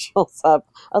put initials up.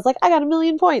 I was like, I got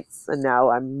 1,000,000 points, and now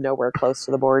I'm nowhere close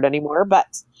to the board anymore.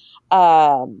 But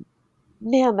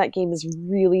man, that game is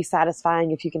really satisfying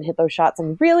if you can hit those shots,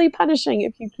 and really punishing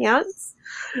if you can't.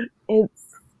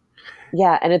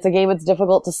 And it's a game that's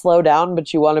difficult to slow down,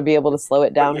 but you want to be able to slow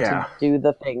it down to do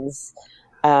the things.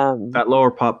 That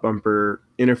lower pop bumper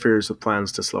interferes with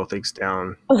plans to slow things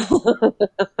down.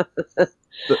 The-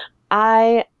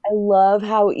 I love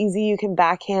how easy you can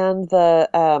backhand the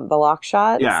lock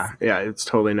shots. yeah, it's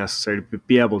totally necessary to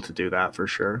be able to do that for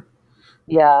sure.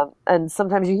 Yeah, and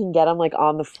sometimes you can get them like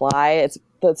on the fly. It's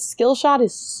the skill shot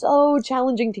is so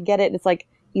challenging to get it. It's like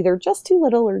either just too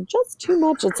little or just too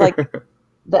much. It's like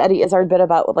the Eddie Izzard bit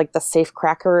about like the safe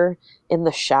cracker in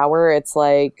the shower. It's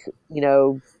like,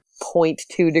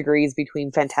 0.2 degrees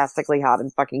between fantastically hot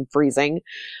and fucking freezing.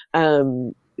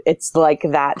 Um, it's like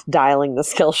that dialing the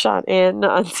skill shot in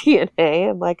on TNA.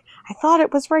 I'm like, I thought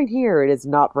it was right here. It is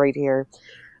not right here.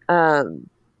 Um,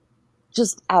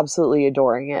 just absolutely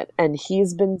adoring it. And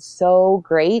he's been so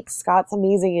great. Scott's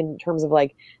amazing in terms of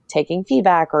like taking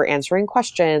feedback or answering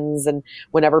questions. And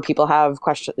whenever people have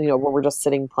questions, when we're just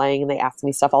sitting playing and they ask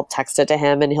me stuff, I'll text it to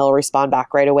him and he'll respond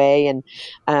back right away. And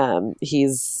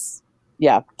he's,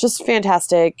 yeah, just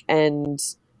fantastic. And,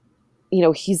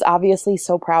 he's obviously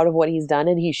so proud of what he's done,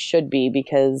 and he should be,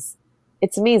 because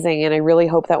it's amazing. And I really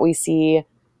hope that we see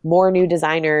more new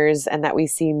designers and that we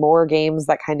see more games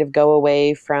that kind of go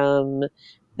away from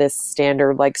this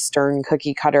standard like stern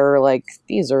cookie cutter, like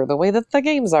these are the way that the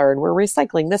games are and we're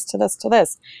recycling this to this to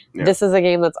this. Yeah. This is a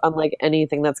game that's unlike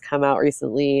anything that's come out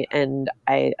recently, and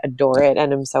I adore it,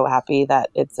 and I'm so happy that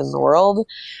it's in the world.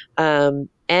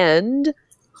 And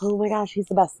oh my gosh, he's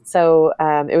the best. So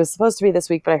it was supposed to be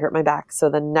this week, but I hurt my back. So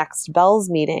the next Bells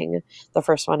meeting, the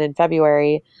first one in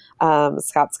February,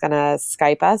 Scott's gonna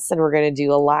Skype us, and we're gonna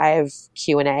do a live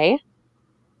Q&A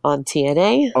on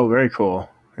TNA. Oh, very cool.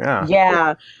 Yeah.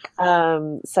 Yeah.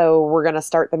 So we're gonna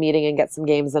start the meeting and get some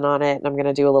games in on it, and I'm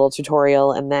gonna do a little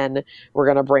tutorial, and then we're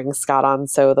gonna bring Scott on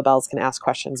so the Bells can ask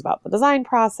questions about the design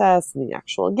process and the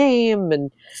actual game.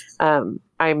 And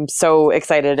I'm so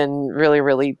excited and really,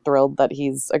 really thrilled that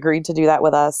he's agreed to do that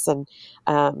with us. And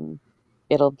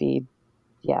it'll be,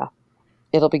 yeah,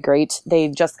 it'll be great. They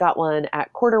just got one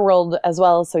at Quarter World as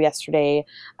well. So yesterday,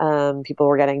 people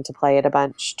were getting to play it a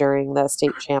bunch during the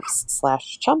state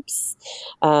champs/chumps.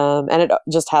 And it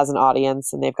just has an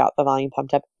audience, and they've got the volume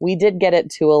pumped up. We did get it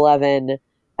to 11.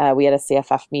 We had a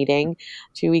CFF meeting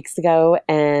 2 weeks ago,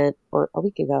 or a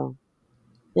week ago.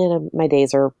 And my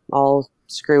days are all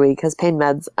screwy because pain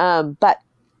meds. But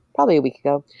probably a week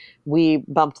ago, we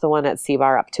bumped the one at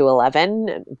C-Bar up to 11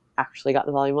 and actually got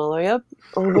the volume all the way up.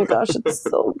 Oh my gosh, it's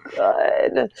so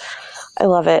good. I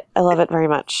love it. I love it very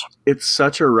much. It's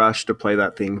such a rush to play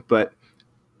that thing, but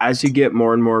as you get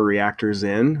more and more reactors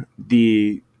in,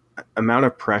 the amount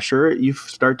of pressure you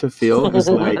start to feel is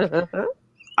like,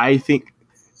 I think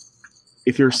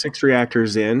if you're 6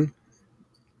 reactors in,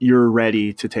 you're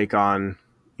ready to take on,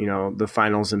 the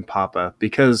finals in Papa,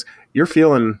 because you're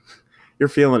feeling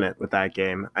it with that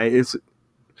game. You're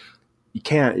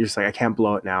just like, I can't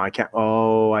blow it now. I can't.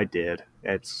 Oh, I did.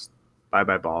 It's bye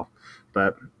ball.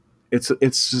 But it's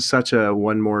just such a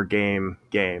one more game.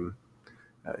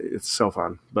 It's so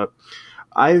fun. But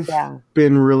I've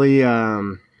been really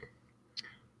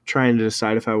trying to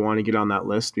decide if I want to get on that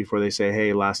list before they say,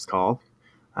 hey, last call.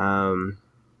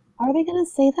 Are they going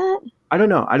to say that? I don't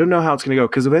know. I don't know how it's going to go,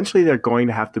 because eventually they're going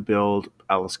to have to build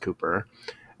Alice Cooper,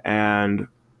 and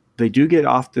they do get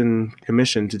often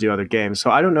commissioned to do other games. So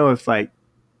I don't know if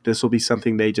this will be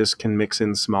something they just can mix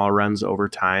in small runs over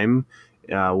time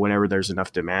whenever there's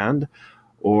enough demand,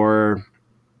 or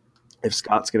if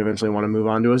Scott's going to eventually want to move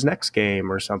on to his next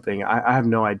game or something. I have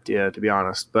no idea, to be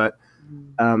honest. But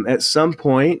at some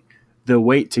point, the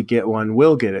wait to get one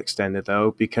will get extended,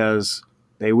 though, because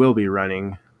they will be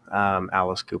running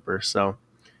Alice Cooper. So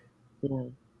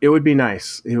it would be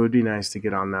nice. It would be nice to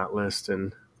get on that list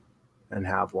and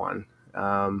have one.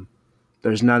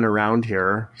 There's none around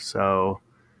here, so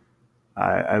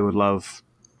I would love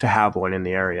to have one in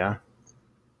the area.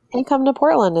 And come to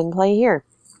Portland and play here.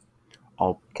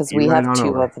 Because we have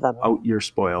 2 of them. Oh, you're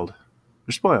spoiled.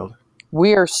 You're spoiled.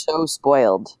 We are so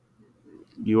spoiled.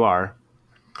 You are.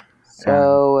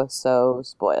 So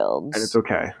spoiled. And it's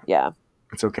okay. Yeah.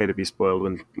 It's okay to be spoiled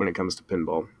when it comes to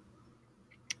pinball.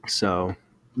 So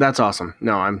that's awesome.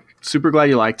 No, I'm super glad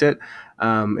you liked it.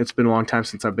 It's been a long time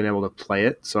since I've been able to play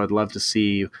it, so I'd love to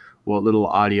see what little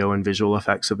audio and visual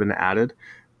effects have been added.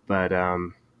 But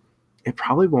it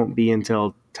probably won't be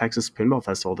until Texas Pinball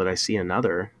Festival that I see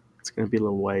another. It's going to be a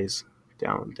little ways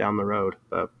down the road,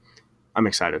 but I'm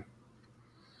excited.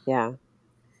 Yeah.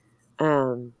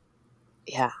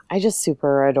 Yeah, I just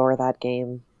super adore that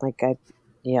game.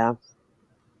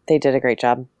 They did a great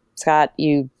job. Scott,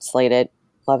 you slayed it.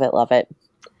 Love it, love it.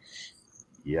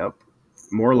 Yep.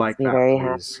 More like that, very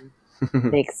please. Happy.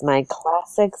 Makes my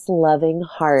classics loving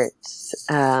heart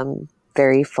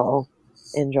very full.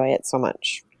 enjoy it so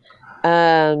much.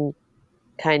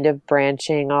 Kind of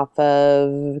branching off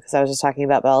of, because I was just talking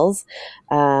about Bells.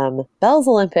 Bells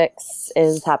Olympics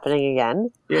is happening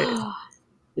again. Yeah.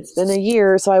 It's been a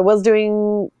year, so I was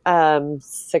doing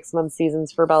 6-month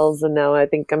seasons for Bells, and now I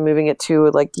think I'm moving it to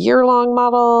like year-long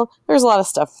model. There's a lot of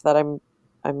stuff that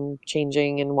I'm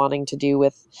changing and wanting to do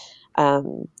with.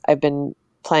 I've been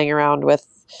playing around with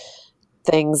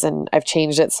things, and I've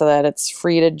changed it so that it's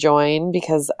free to join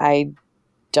because I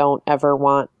don't ever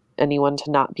want anyone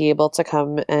to not be able to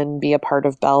come and be a part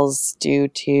of Bells due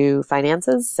to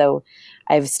finances. So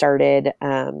I've started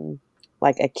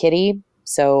like a kitty.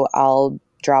 So I'll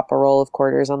drop a roll of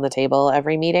quarters on the table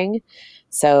every meeting.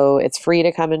 So it's free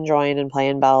to come and join and play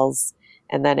in Bells.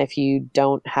 And then if you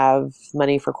don't have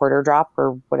money for quarter drop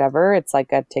or whatever, it's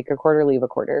like a take a quarter, leave a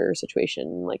quarter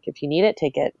situation. Like if you need it,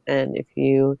 take it. And if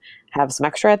you have some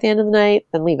extra at the end of the night,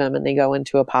 then leave them and they go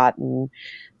into a pot. And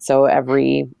so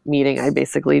every meeting, I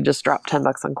basically just drop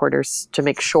 $10 on quarters to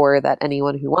make sure that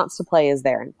anyone who wants to play is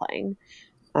there and playing.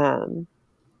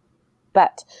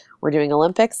 But we're doing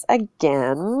Olympics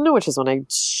again, which is when I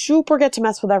super get to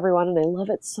mess with everyone, and I love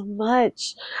it so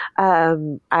much.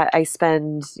 I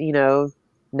spend,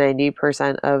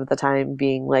 90% of the time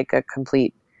being like a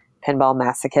complete pinball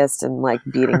masochist and like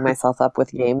beating myself up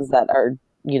with games that are,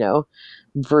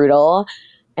 brutal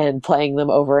and playing them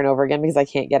over and over again because I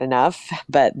can't get enough.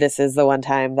 But this is the one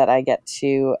time that I get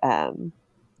to,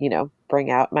 bring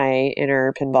out my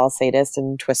inner pinball sadist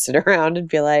and twist it around and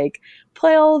be like,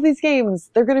 play all of these games.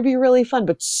 They're going to be really fun,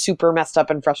 but super messed up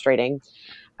and frustrating.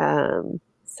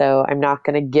 So I'm not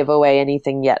going to give away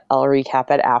anything yet. I'll recap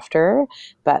it after,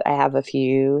 but I have a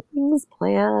few things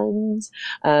planned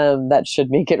that should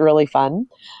make it really fun.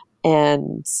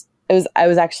 And I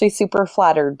was actually super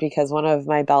flattered because one of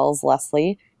my bells,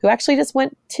 Leslie, who actually just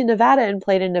went to Nevada and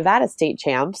played in Nevada State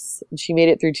Champs, and she made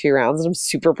it through 2 rounds, and I'm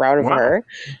super proud of her.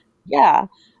 Yeah.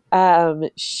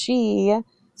 She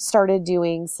started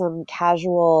doing some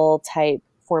casual type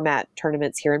format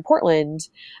tournaments here in Portland,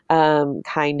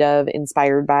 kind of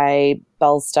inspired by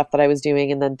Belle's stuff that I was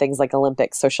doing, and then things like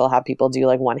Olympics. So she'll have people do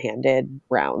like one-handed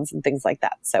rounds and things like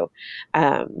that. So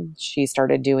she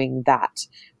started doing that,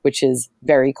 which is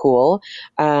very cool.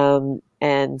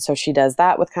 And so she does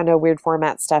that with kind of weird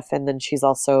format stuff. And then she's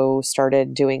also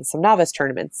started doing some novice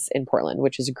tournaments in Portland,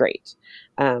 which is great.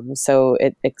 So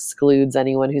it excludes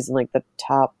anyone who's in like the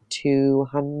top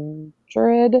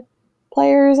 200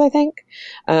 players, I think.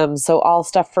 So all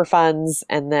stuff for funds.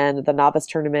 And then the novice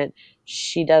tournament,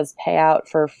 she does pay out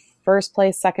for first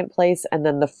place, second place, and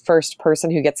then the first person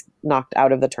who gets knocked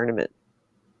out of the tournament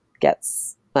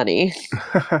gets money.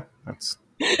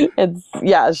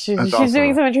 She's awesome.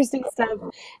 Doing some interesting stuff,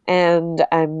 and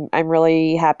I'm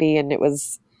really happy. And it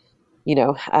was,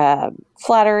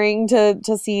 flattering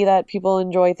to see that people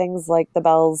enjoy things like the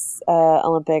Bells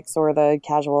Olympics or the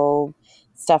casual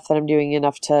stuff that I'm doing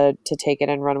enough to take it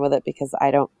and run with it, because I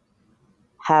don't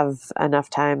have enough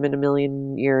time in a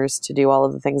million years to do all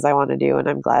of the things I want to do. And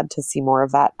I'm glad to see more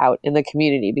of that out in the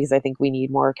community, because I think we need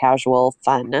more casual,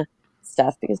 fun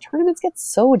stuff, because tournaments get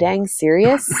so dang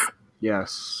serious.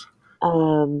 Yes.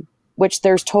 Which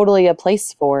there's totally a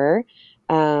place for.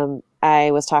 I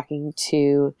was talking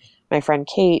to my friend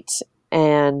Kate,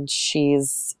 and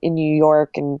she's in New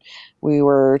York, and we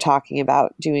were talking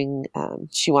about doing,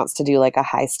 she wants to do like a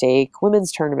high stake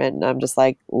women's tournament. And I'm just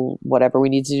like, whatever we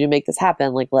need to do to make this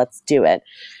happen, like, let's do it.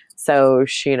 So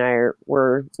she and I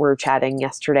were chatting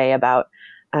yesterday about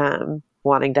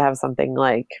wanting to have something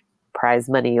like prize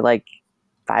money, like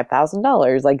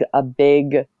 $5,000, like a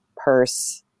big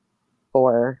purse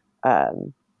for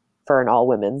an all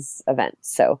women's event.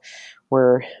 So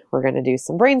we're going to do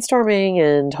some brainstorming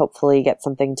and hopefully get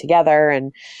something together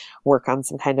and work on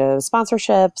some kind of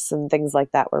sponsorships and things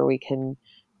like that, where we can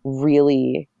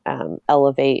really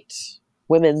elevate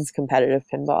women's competitive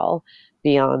pinball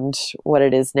beyond what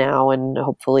it is now, and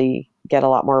hopefully get a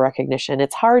lot more recognition.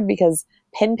 It's hard because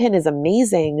Pin is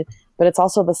amazing, but it's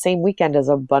also the same weekend as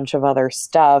a bunch of other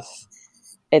stuff.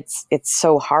 It's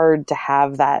so hard to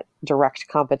have that direct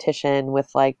competition with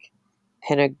like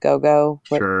Pinagogo.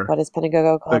 Sure. What is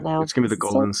Pinagogo called now? It's going to be the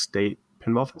Golden State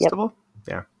Pinball Festival?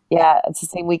 Yep. Yeah, it's the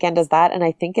same weekend as that. And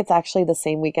I think it's actually the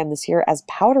same weekend this year as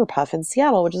Powder Puff in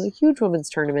Seattle, which is a huge women's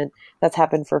tournament that's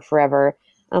happened for forever.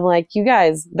 I'm like, you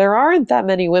guys, there aren't that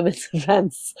many women's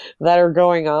events that are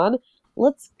going on.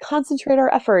 Let's concentrate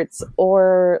our efforts,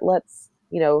 or let's,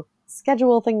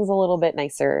 schedule things a little bit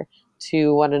nicer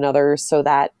to one another so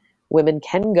that women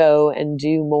can go and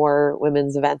do more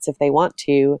women's events if they want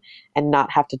to, and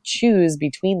not have to choose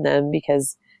between them,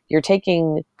 because you're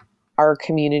taking our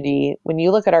community, when you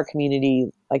look at our community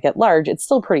like at large, it's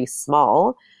still pretty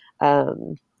small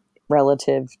um,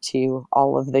 relative to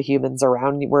all of the humans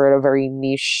around. We're a very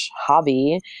niche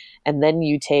hobby. And then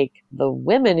you take the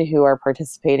women who are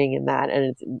participating in that, and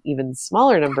it's an even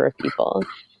smaller number of people.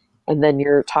 And then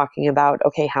you're talking about,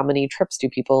 okay, how many trips do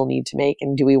people need to make?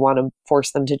 And do we want to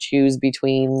force them to choose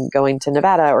between going to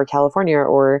Nevada or California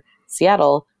or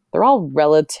Seattle? They're all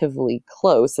relatively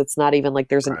close. It's not even like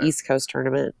there's an Right. East Coast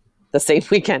tournament the same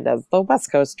weekend as the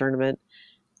West Coast tournament.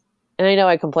 And I know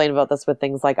I complain about this with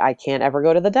things like I can't ever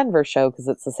go to the Denver show because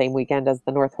it's the same weekend as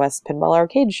the Northwest Pinball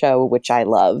Arcade show, which I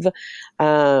love.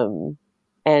 Um,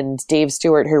 and Dave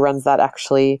Stewart, who runs that,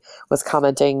 actually was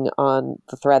commenting on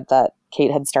the thread that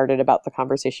Kate had started about the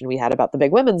conversation we had about the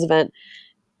big women's event,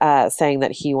 saying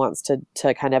that he wants to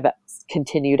kind of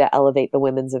continue to elevate the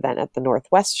women's event at the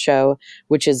Northwest show,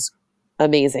 which is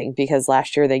amazing because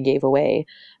last year they gave away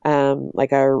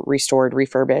like a restored,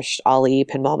 refurbished Ollie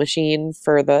pinball machine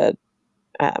for the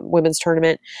women's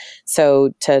tournament.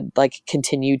 So to like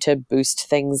continue to boost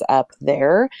things up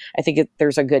there, I think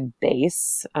there's a good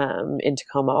base in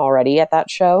Tacoma already at that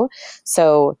show.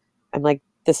 So I'm like,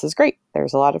 this is great.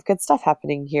 There's a lot of good stuff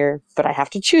happening here, but I have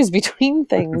to choose between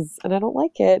things and I don't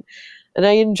like it. And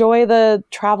I enjoy the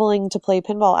traveling to play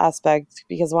pinball aspect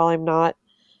because while I'm not,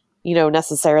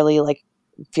 necessarily like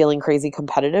feeling crazy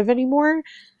competitive anymore,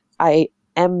 I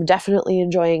am definitely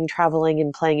enjoying traveling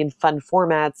and playing in fun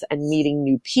formats and meeting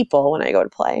new people when I go to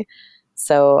play.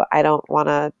 So I don't want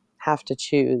to have to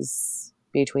choose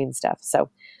between stuff. So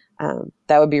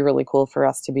that would be really cool for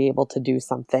us to be able to do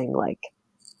something like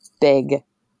big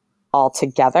all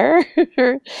together.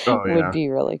 Oh Would yeah. be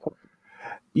really cool.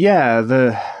 Yeah,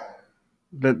 the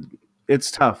it's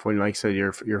tough when, like I said,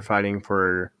 you're fighting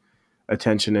for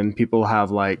attention and people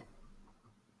have like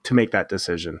to make that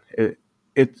decision.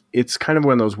 It's kind of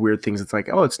one of those weird things. It's like,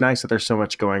 oh, it's nice that there's so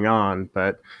much going on,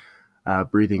 but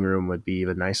breathing room would be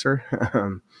even nicer.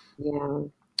 Yeah.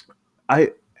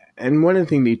 I and one of the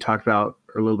things that you talked about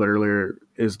a little bit earlier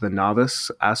is the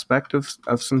novice aspect of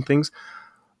some things.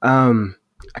 Um,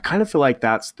 I kind of feel like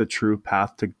that's the true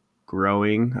path to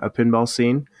growing a pinball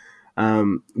scene.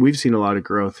 We've seen a lot of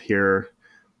growth here,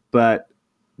 but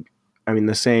I mean,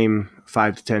 the same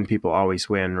 5 to 10 people always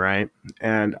win, right?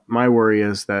 And my worry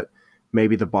is that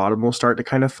maybe the bottom will start to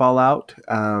kind of fall out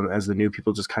as the new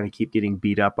people just kind of keep getting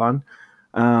beat up on.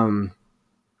 Um,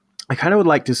 I kind of would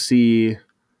like to see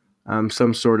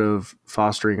some sort of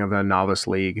fostering of a novice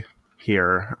league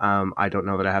here. I don't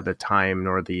know that I have the time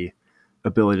nor the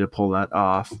ability to pull that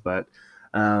off, but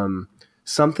um,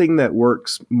 something that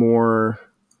works more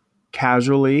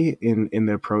casually in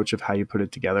the approach of how you put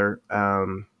it together.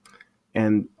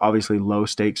 And obviously, low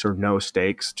stakes or no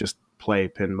stakes, just play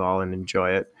pinball and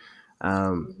enjoy it.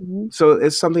 Um, Mhm. so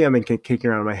it's something I've been kicking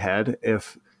around in my head.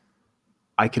 If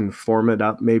I can form it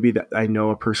up, maybe that I know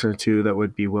a person or two that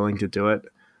would be willing to do it.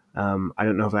 I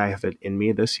don't know if I have it in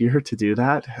me this year to do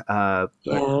that,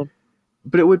 Yeah.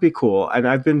 but it would be cool. And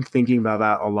I've been thinking about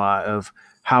that a lot of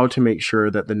how to make sure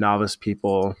that the novice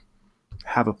people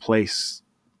have a place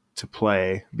to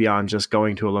play beyond just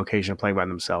going to a location and playing by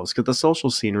themselves. Because the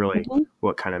social scene really Mhm.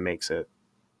 what kind of makes it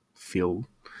feel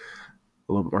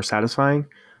a little bit more satisfying.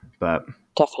 But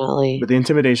Definitely. the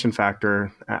intimidation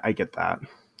factor, I get that,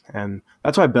 and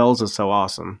that's why Bells is so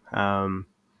awesome.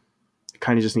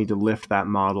 Kind of just need to lift that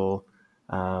model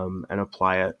and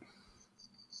apply it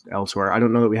elsewhere. I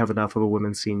don't know that we have enough of a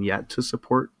women's scene yet to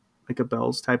support like a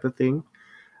Bells type of thing,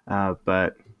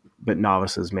 but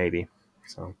novices maybe.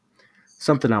 So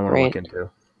something I want to look Right. into.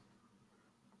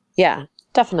 Yeah,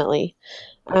 definitely.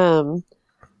 Um,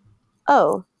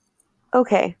 oh,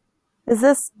 okay. Is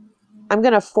this I'm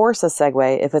going to force a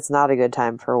segue if it's not a good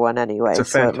time for one It's anyway, a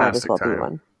so it might as fantastic well be time.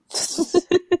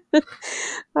 one.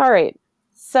 All right.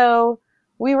 So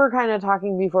we were kind of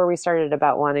talking before we started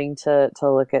about wanting to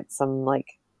look at some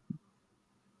like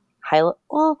highlight,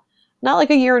 well, not like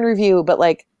a year in review, but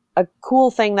like a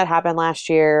cool thing that happened last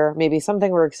year, maybe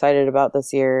something we're excited about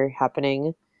this year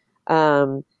happening.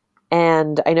 Um,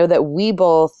 and I know that we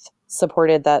both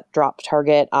supported that Drop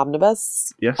Target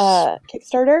Omnibus Yes.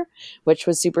 Kickstarter, which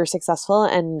was super successful.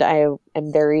 And I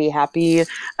am very happy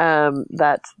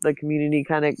that the community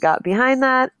kind of got behind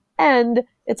that. And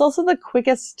it's also the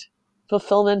quickest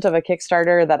fulfillment of a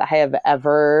Kickstarter that I have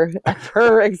ever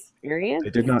experienced. They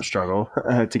did not struggle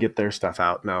to get their stuff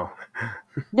out. No.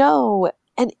 No,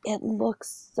 and it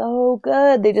looks so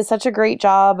good. They did such a great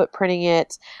job at printing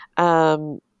it.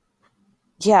 Um,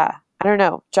 yeah, I don't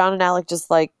know. John and Alec just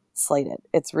like slayed it.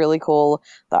 It's really cool.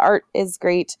 The art is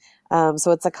great.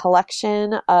 So it's a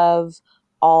collection of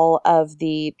all of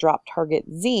the Drop Target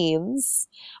zines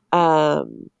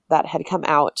that had come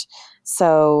out.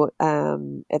 So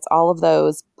it's all of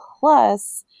those.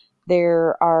 Plus,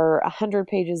 there are 100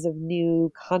 pages of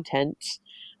new content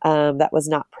that was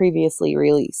not previously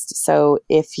released. So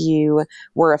if you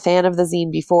were a fan of the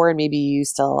zine before and maybe you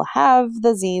still have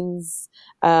the zines,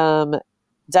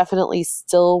 definitely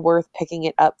still worth picking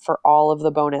it up for all of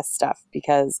the bonus stuff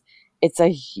because it's a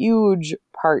huge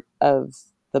part of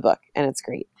the book and it's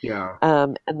great. Yeah.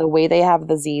 And the way they have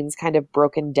the zines kind of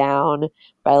broken down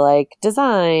by like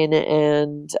design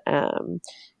and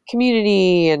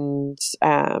community and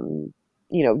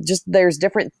just there's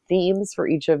different themes for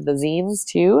each of the zines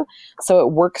too, so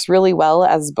it works really well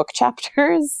as book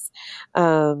chapters.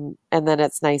 And then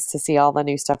it's nice to see all the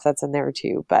new stuff that's in there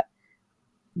too, but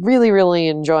really, really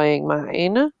enjoying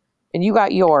mine. And you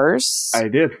got yours, I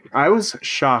did. I was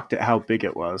shocked at how big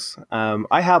it was.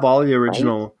 I have all the right?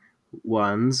 original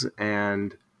ones,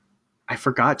 and I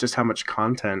forgot just how much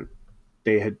content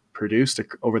they had produced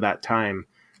over that time.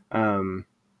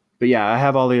 But yeah, I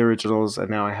have all the originals, and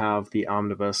now I have the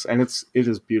omnibus, and it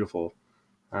is beautiful.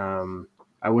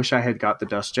 I wish I had got the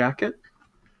dust jacket.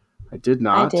 I did I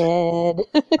not. did.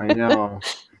 I know.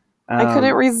 I couldn't I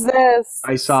resist.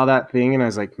 saw that thing, and I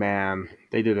was like, man,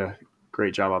 they did a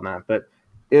great job on that. But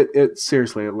it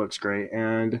seriously, it looks great,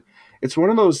 and it's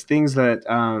one of those things that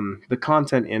the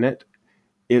content in it,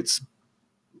 it's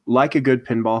like a good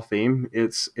pinball theme.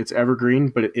 It's evergreen,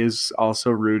 but it is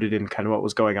also rooted in kind of what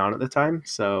was going on at the time.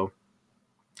 So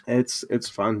it's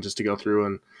fun just to go through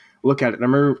and look at it.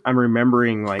 And I'm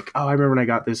remembering like, oh, I remember when I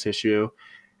got this issue,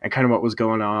 and kind of what was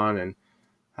going on, and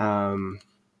um,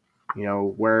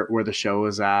 where the show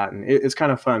was at, and it's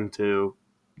kind of fun to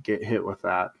get hit with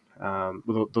that.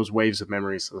 With those waves of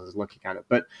memories as I was looking at it.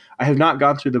 But I have not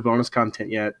gone through the bonus content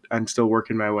yet. I'm still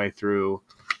working my way through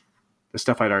the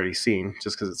stuff I'd already seen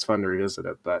just because it's fun to revisit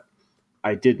it. But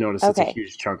I did notice it's a Okay,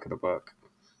 huge chunk of the book.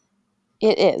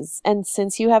 it is. And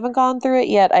since you haven't gone through it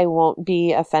yet, I won't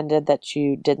be offended that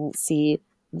you didn't see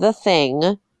the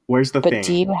thing. Where's the But thing?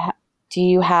 do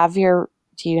you have your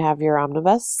I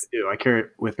omnibus? do. I carry it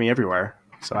with me everywhere.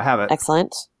 So I have it.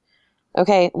 Excellent.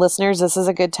 Okay, listeners, this is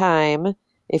a good time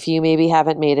if you maybe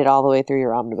haven't made it all the way through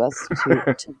your omnibus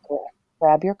to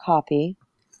grab your copy.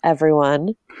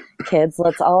 Everyone, kids,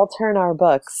 let's all turn our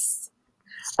books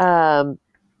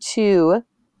to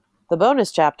the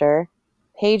bonus chapter,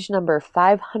 page number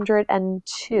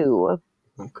 502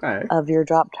 Okay. of your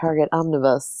Drop Target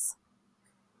omnibus.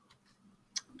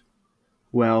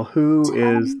 Well, who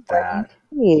Tell is me what you that?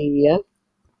 see.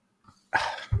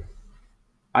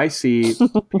 I see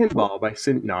Pinball by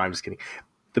Sin. No, I'm just kidding.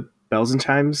 The Bells and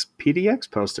Chimes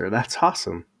PDX poster. That's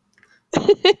awesome.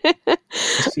 I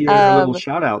see your little um,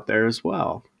 shout out there as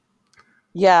well.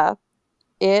 yeah,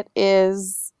 it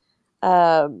is.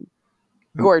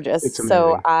 Gorgeous. It's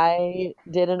So amazing. I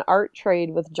did an art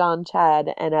trade with John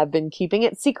Chad and I've been keeping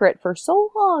it secret for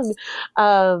so long.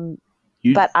 Um,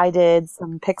 You but I did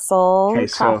some okay? pixel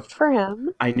So craft for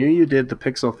him. I knew you did the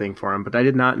pixel thing for him, but I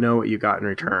did not know what you got in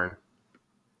return.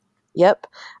 Yep.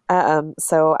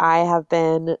 So I have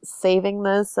been saving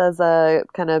this as a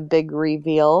kind of big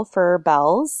reveal for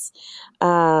Bells.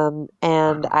 And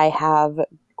Wow. I have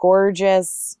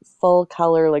gorgeous full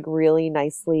color, like really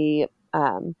nicely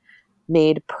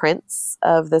made prints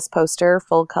of this poster,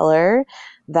 full color,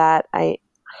 that I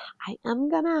am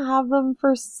gonna have them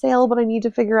for sale, but I need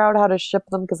to figure out how to ship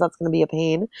them because that's gonna be a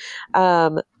pain.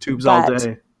 Tubes all But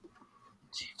day.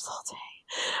 Jeeps all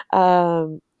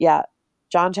day. Yeah,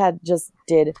 John Chad just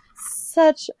did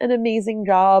such an amazing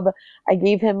job. I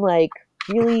gave him like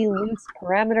really loose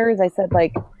parameters. I said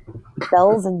like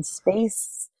bells in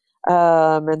space,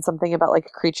 and something about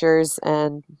like creatures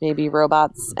and maybe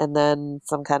robots, and then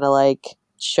some kind of like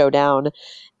showdown.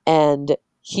 And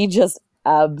he just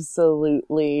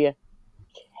absolutely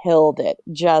killed it.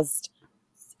 Just,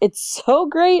 it's so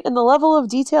great, and the level of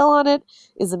detail on it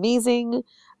is amazing.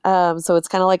 So it's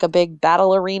kind of like a big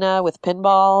battle arena with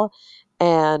pinball,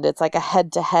 and it's like a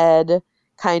head to head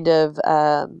kind of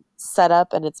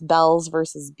setup, and it's bells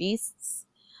versus beasts,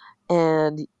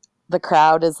 and the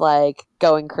crowd is like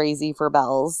going crazy for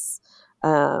bells,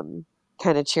 um,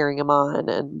 kind of cheering him on,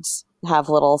 and have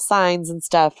little signs and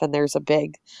stuff. And there's a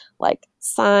big like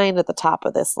sign at the top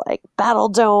of this like battle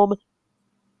dome.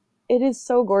 It is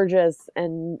so gorgeous,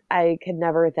 and I can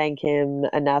never thank him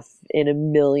enough in a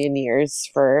million years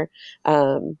for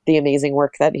the amazing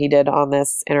work that he did on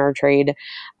this in our trade.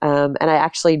 And I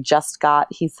actually just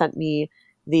he sent me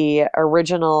the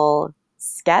original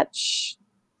sketch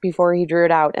before he drew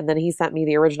it out, and then he sent me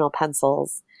the original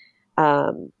pencils.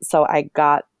 So I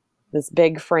got this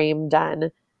big frame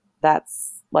done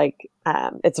that's like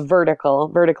it's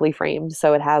vertically framed,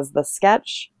 so it has the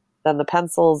sketch, then the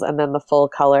pencils, and then the full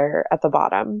color at the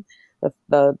bottom,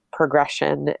 the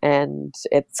progression, and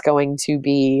it's going to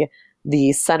be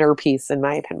the centerpiece in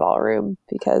my pinball room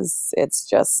because it's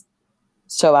just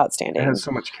so It has outstanding.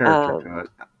 so much character Um, to it.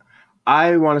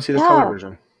 I want to see the color yeah,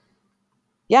 version.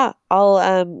 yeah.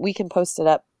 I'll we can post it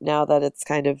up now that it's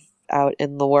kind of out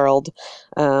in the world.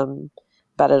 Um,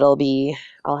 but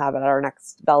I'll have it at our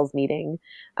next Bells meeting.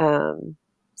 Um,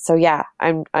 so yeah,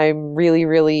 I'm really,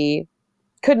 really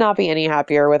could not be any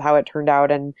happier with how it turned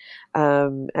out, and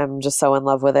I'm just so in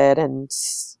love with it, and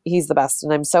he's the best,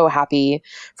 and I'm so happy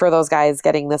for those guys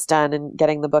getting this done and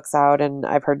getting the books out, and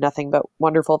I've heard nothing but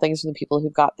wonderful things from the people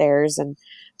who've got theirs, and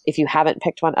if you haven't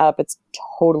picked one up, it's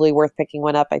totally worth picking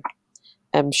one up. I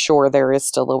am sure there is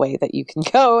still a way that you can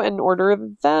go and order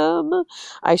them.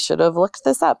 I should have looked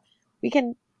this up. We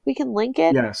can link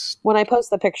it. Yes. When I post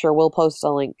the picture, we'll post a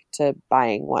link to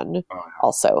buying one Oh,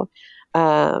 also.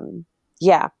 Um,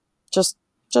 yeah, just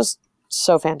just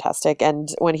so fantastic. And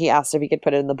when he asked if he could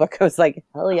put it in the book, I was like,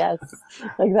 hell yes.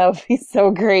 Like that would be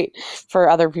so great for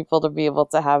other people to be able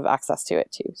to have access to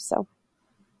it too. So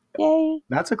yay.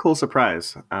 that's a cool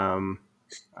surprise. I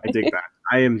dig that.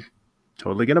 I am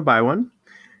totally going to buy one,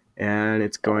 and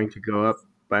it's going to go up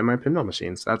by my pinball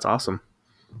machines. That's awesome.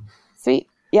 Sweet.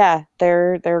 Yeah,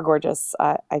 they're gorgeous.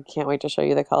 I can't wait to show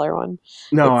you the color one.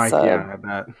 No, It's I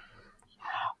bet.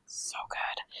 so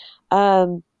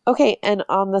good. Okay, and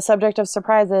on the subject of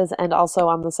surprises and also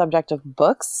on the subject of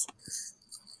books,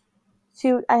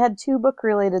 I had two book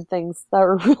related things that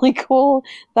were really cool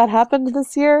that happened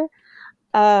this year.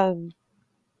 Um,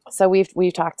 so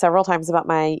we've talked several times about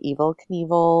my Evil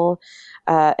Knievel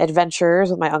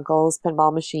adventures with my uncle's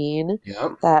pinball machine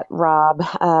Yep. that Rob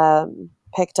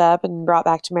picked up and brought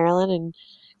back to Maryland and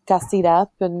gussied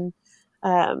up, and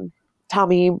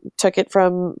Tommy took it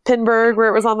from Pinburg where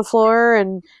it was on the floor,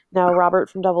 and now Robert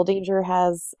from Double Danger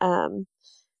has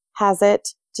it.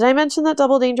 Did I mention that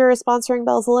Double Danger is sponsoring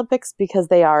Bell's Olympics? Because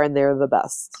they are, and they're the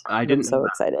best. I And I'm didn't know so that,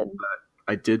 excited.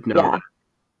 but I did know Yeah. that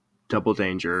Double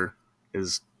Danger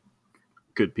is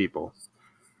good people.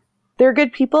 They're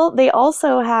good people. They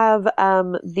also have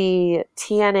the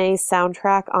TNA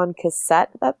soundtrack on cassette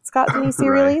that's got DC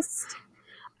Right. released.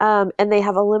 And they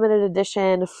have a limited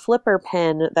edition flipper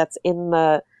pin that's in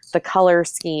the color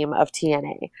scheme of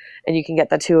TNA. And you can get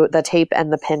the tape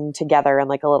and the pin together in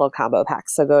like a little combo pack.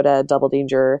 So go to Double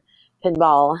Danger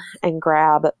Pinball and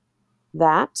grab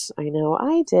that. I know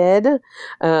I did.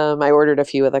 I ordered a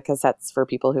few of the cassettes for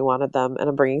people who wanted them, and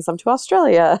I'm bringing some to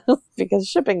Australia because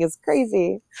shipping is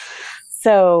crazy.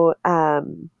 So,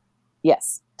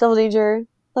 yes, Double Danger.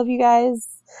 Love you guys.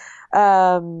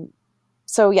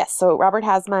 So Robert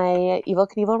has my Evil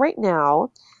Knievel right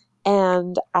now,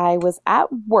 and I was at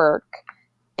work,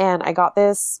 and I got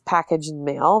this package in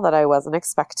mail that I wasn't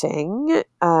expecting,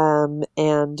 and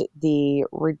the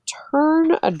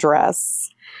return address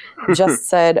just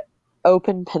said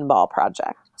Open Pinball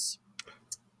Project.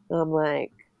 I'm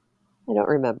like, I don't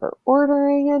remember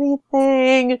ordering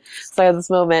anything. So I had this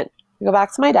moment. I go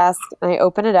back to my desk and I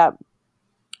open it up,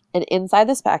 and inside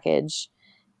this package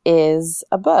is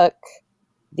a book,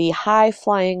 The High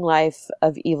Flying Life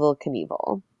of Evil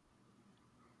Knievel.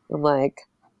 I'm like,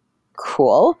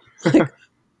 cool. Like,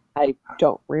 I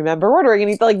don't remember ordering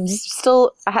anything. Like,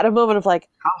 still, I had a moment of like,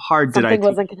 How hard did I something teach?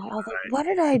 wasn't gonna. I was like, what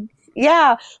did I?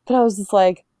 Yeah, but I was just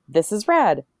like, this is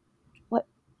rad. What?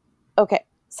 Okay,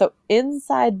 so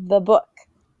inside the book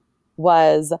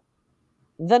was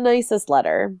the nicest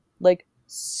letter, like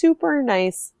super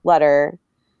nice letter,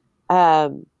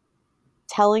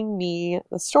 telling me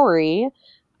the story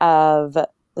of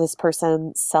this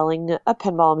person selling a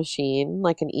pinball machine,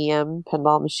 like an EM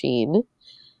pinball machine,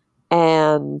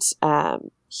 and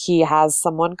he has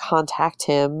someone contact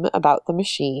him about the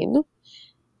machine,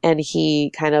 and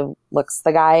he kind of looks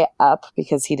the guy up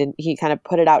because he kind of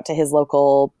put it out to his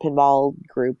local pinball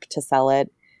group to sell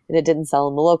it, and it didn't sell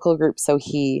in the local group, so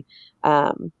he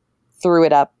threw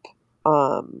it up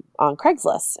on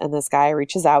Craigslist, and this guy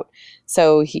reaches out.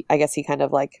 So I guess he kind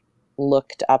of like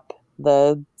looked up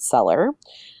the seller,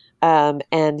 and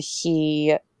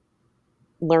he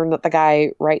learned that the guy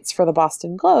writes for the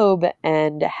Boston Globe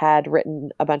and had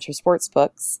written a bunch of sports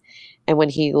books. And when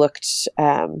he looked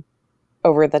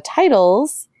over the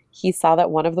titles, he saw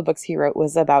that one of the books he wrote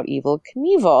was about Evil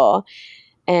Knievel.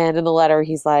 And in the letter,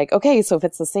 he's like, okay, so if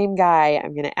it's the same guy,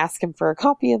 I'm going to ask him for a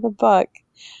copy of the book.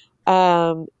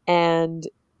 And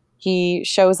he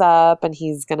shows up and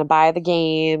he's going to buy the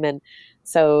game. And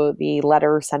So the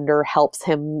letter sender helps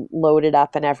him load it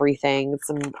up and everything. It's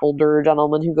an older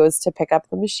gentleman who goes to pick up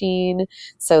the machine.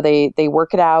 So they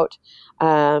work it out.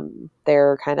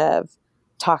 They're kind of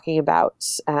talking about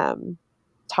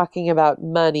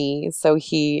money. So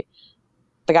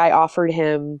the guy offered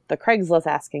him the Craigslist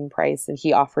asking price, and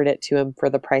he offered it to him for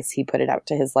the price he put it out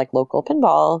to his like local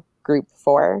pinball group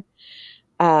for.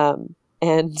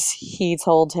 And he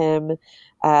told him,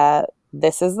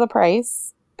 this is the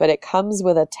price, but it comes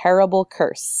with a terrible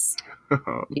curse.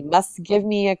 You must give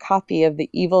me a copy of the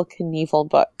Evel Knievel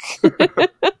book.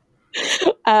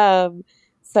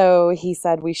 So he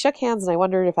said, we shook hands and I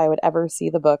wondered if I would ever see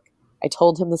the book. I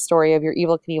told him the story of your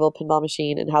Evel Knievel pinball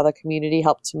machine and how the community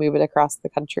helped to move it across the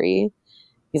country.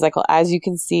 He's like, well, as you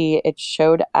can see, it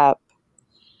showed up.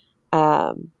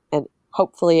 And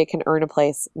hopefully it can earn a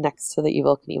place next to the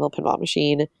Evel Knievel pinball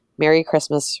machine. Merry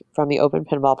Christmas from the Open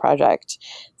Pinball Project.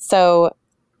 So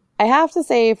I have to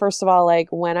say, first of all, like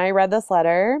when I read this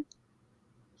letter,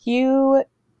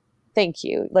 thank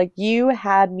you. Like you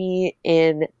had me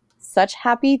in such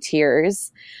happy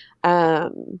tears.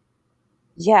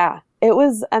 Yeah, it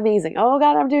was amazing. Oh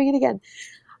God, I'm doing it again.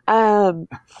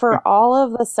 For all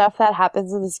of the stuff that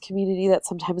happens in this community that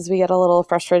sometimes we get a little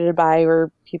frustrated by,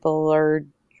 or people are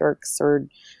jerks or,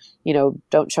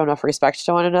 don't show enough respect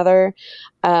to one another.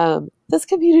 This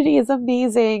community is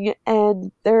amazing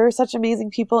and there are such amazing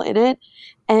people in it.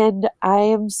 And I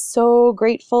am so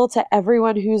grateful to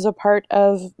everyone who's a part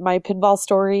of my pinball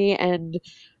story and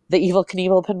the Evel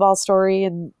Knievel pinball story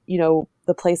and,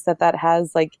 the place that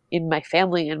has like in my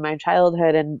family and my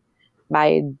childhood and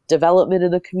my development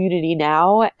in the community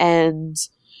now. And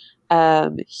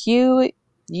Hugh,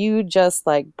 you just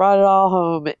like brought it all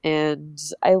home and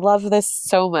I love this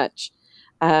so much.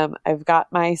 I've got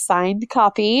my signed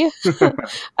copy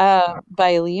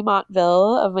by Lee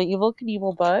Montville of my Evel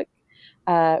Knievel book,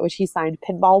 which he signed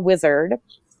Pinball Wizard.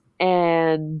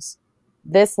 And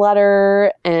this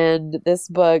letter and this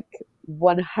book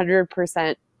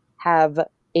 100% have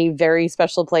a very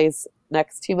special place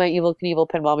next to my Evel Knievel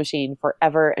pinball machine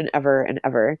forever and ever and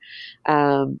ever.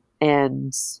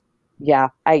 And yeah,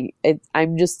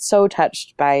 I'm just so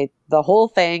touched by the whole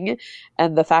thing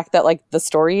and the fact that like the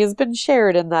story has been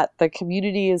shared and that the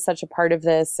community is such a part of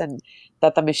this and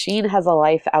that the machine has a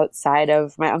life outside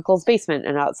of my uncle's basement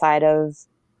and outside of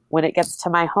when it gets to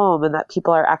my home and that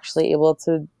people are actually able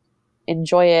to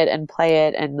enjoy it and play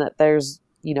it and that there's,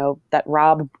 that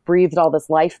Rob breathed all this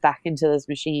life back into this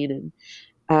machine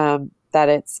and that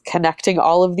it's connecting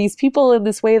all of these people in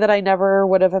this way that I never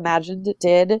would have imagined it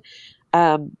did.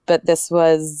 But this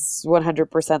was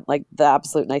 100% like the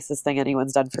absolute nicest thing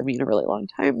anyone's done for me in a really long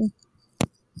time.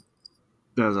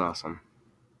 That was awesome.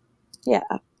 Yeah.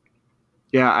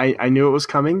 Yeah, I knew it was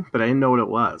coming, but I didn't know what it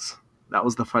was. That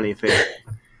was the funny thing.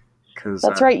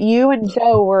 That's right. You and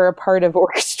Joe were a part of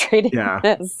orchestrating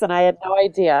this, and I had no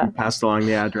idea. You passed along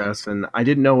the address, and I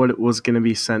didn't know what it was going to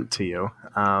be sent to you.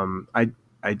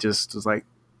 I just was like,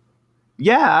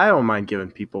 yeah, I don't mind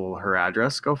giving people her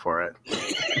address. Go for it.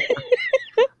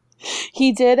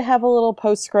 He did have a little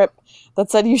postscript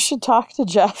that said you should talk to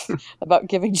Jeff about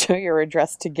giving Joe your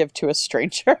address to give to a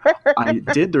stranger. I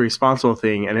did the responsible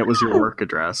thing, and it was your work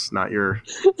address, not your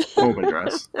home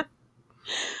address.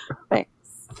 Thanks.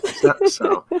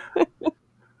 So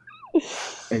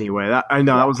anyway,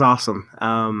 that was awesome.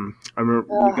 I remember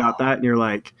you got that and you're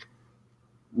like,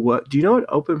 what, do you know what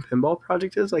Open Pinball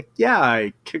Project is? Like, yeah,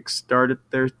 I kickstarted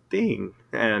their thing.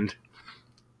 And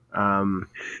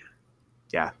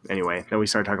anyway, then we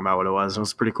started talking about what it was. It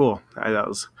was pretty cool. That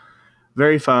was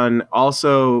very fun.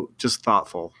 Also just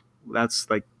thoughtful. That's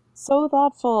like so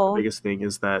thoughtful. The biggest thing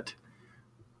is that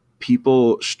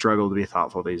people struggle to be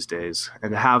thoughtful these days,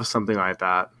 and to have something like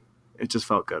that, it just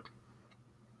felt good.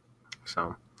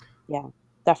 So yeah,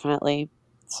 definitely.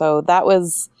 So that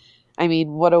was,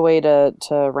 what a way to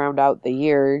round out the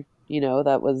year.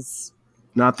 That was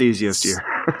not the easiest year.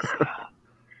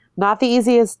 Not the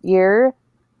easiest year,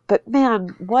 but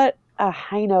man, what a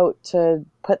high note to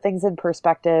put things in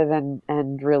perspective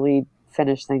and really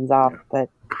finish things off. But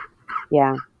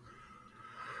yeah,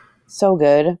 so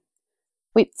good.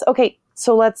 Wait, okay,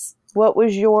 so what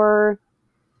was your,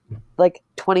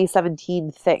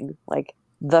 2017 thing? Like,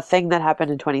 the thing that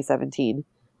happened in 2017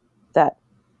 that,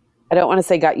 I don't want to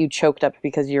say got you choked up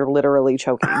because you're literally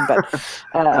choking, but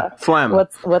phlegm.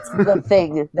 What's the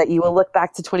thing that you will look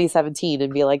back to 2017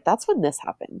 and be like, that's when this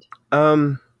happened?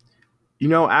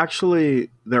 Actually,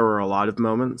 there were a lot of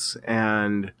moments,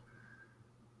 and,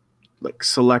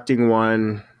 selecting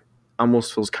one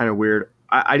almost feels kind of weird.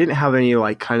 I didn't have any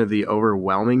kind of the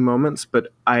overwhelming moments,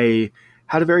 but I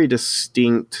had a very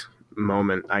distinct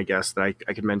moment, I guess, that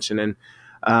I could mention. And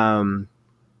um,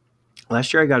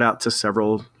 last year I got out to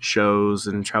several shows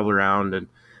and traveled around, and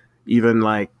even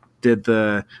like did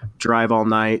the drive all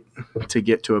night to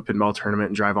get to a pinball tournament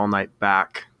and drive all night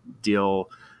back deal,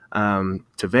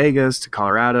 to Vegas, to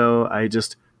Colorado.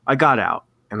 I got out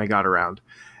and I got around.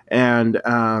 And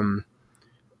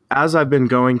as I've been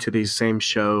going to these same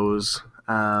shows,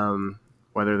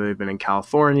 whether they've been in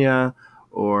California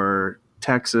or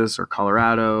Texas or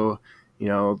Colorado,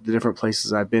 the different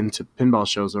places I've been to pinball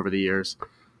shows over the years,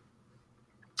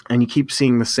 and you keep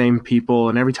seeing the same people,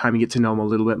 and every time you get to know them a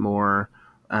little bit more,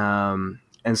 and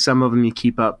some of them you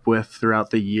keep up with throughout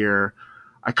the year.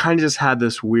 I kind of just had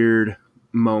this weird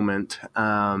moment,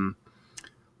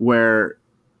 where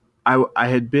I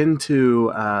had been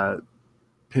to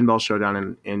Pinball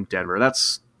Showdown in Denver.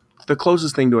 That's the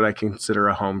closest thing to what I consider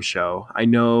a home show. I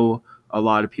know a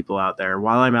lot of people out there.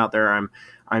 While I'm out there,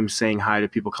 I'm saying hi to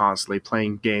people constantly,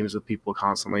 playing games with people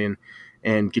constantly,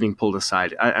 and getting pulled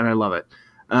aside. And I love it.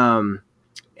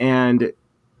 And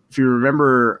if you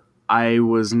remember, I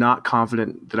was not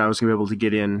confident that I was going to be able to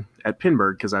get in at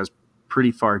Pinburg because I was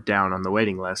pretty far down on the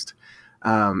waiting list.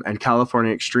 And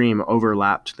California Extreme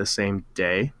overlapped the same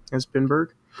day as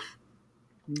Pinburg.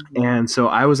 Mm-hmm. And so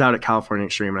I was out at California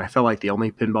Extreme, and I felt like the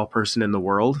only pinball person in the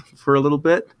world for a little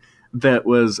bit that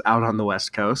was out on the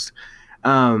West Coast.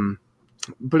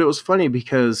 But it was funny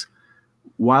because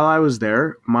while I was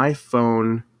there, my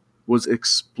phone was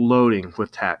exploding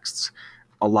with texts.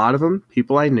 A lot of them,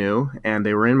 people I knew, and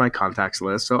they were in my contacts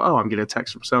list. So, I'm getting a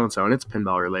text from so-and-so, and it's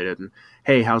pinball related. And,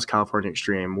 hey, how's California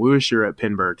Extreme? We wish you're at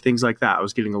Pinburg. Things like that. I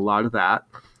was getting a lot of that.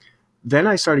 Then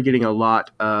I started getting a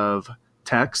lot of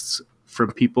texts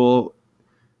from people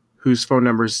whose phone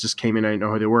numbers just came in. I didn't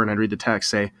know who they were, and I'd read the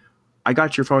text, say, I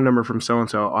got your phone number from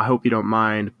so-and-so. I hope you don't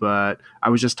mind, but I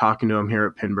was just talking to him here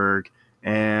at Pinburg,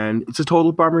 and it's a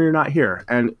total bummer you're not here.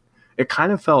 And it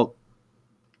kind of felt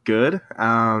good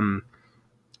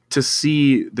to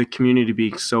see the community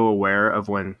being so aware of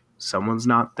when someone's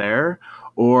not there.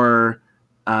 Or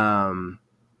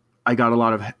I got a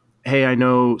lot of, hey, I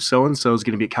know so-and-so is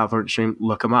going to be at California Extreme,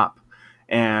 look them up.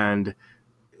 And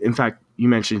in fact, you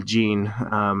mentioned Gene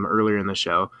earlier in the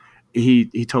show. He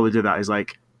totally did that. He's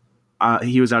like,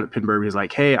 he was out at Pinburg. He's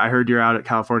like, hey, I heard you're out at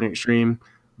California Extreme.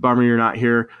 Bummer you're not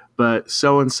here, but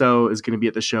so-and-so is going to be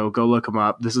at the show. Go look them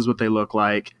up. This is what they look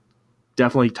like.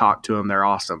 Definitely talk to them. They're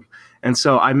awesome. And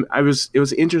so it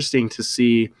was interesting to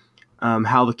see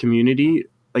how the community,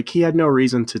 like, he had no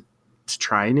reason to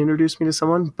try and introduce me to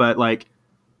someone, but like,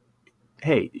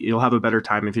 hey, you'll have a better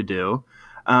time if you do.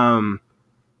 And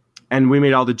we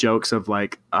made all the jokes of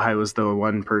like, I was the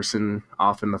one person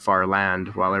off in the far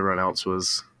land while everyone else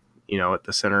was, at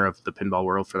the center of the pinball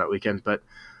world for that weekend. But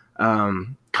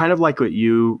kind of like what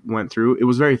you went through, it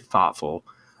was very thoughtful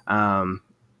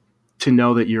to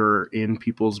know that you're in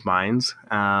people's minds.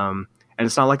 And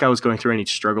it's not like I was going through any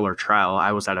struggle or trial.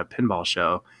 I was at a pinball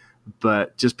show,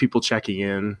 but just people checking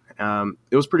in.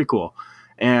 It was pretty cool.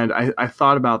 And I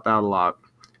thought about that a lot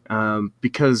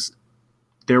because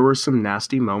there were some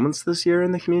nasty moments this year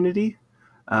in the community,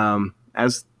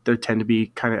 as there tend to be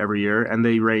kind of every year. And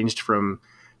they ranged from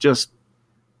just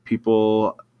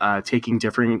people taking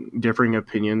differing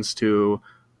opinions to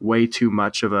way too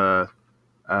much of a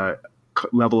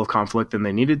level of conflict than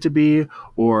they needed to be,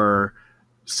 or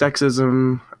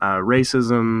sexism,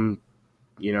 racism,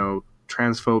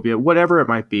 transphobia, whatever it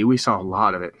might be. We saw a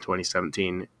lot of it in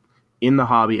 2017 in the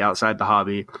hobby, outside the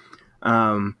hobby.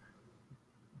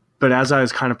 But as I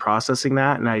was kind of processing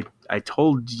that, and I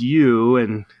told you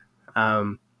and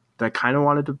that I kind of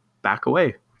wanted to back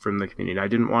away from the community. I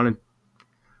didn't want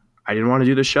to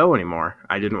do the show anymore.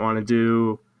 I didn't want to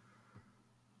do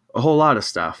a whole lot of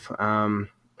stuff.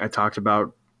 I talked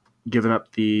about giving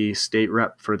up the state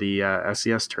rep for the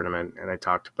SES tournament, and I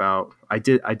talked about I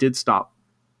did stop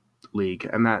league,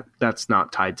 and that's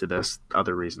not tied to this,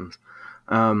 other reasons.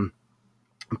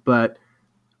 But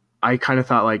I kind of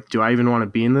thought, like, do I even want to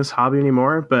be in this hobby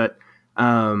anymore? But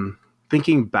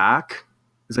thinking back,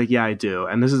 it's like, yeah, I do.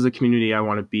 And this is a community I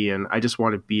want to be in. I just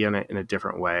want to be in it in a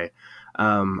different way.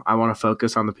 I want to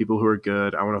focus on the people who are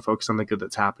good. I want to focus on the good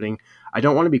that's happening. I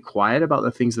don't want to be quiet about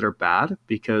the things that are bad,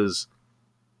 because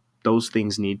those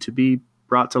things need to be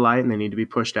brought to light and they need to be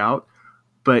pushed out.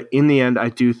 But in the end, I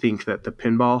do think that the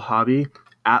pinball hobby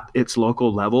at its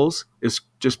local levels is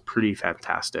just pretty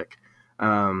fantastic.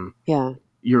 Yeah.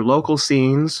 Your local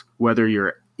scenes, whether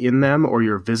you're in them or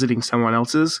you're visiting someone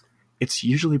else's, it's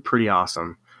usually pretty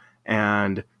awesome.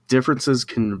 And differences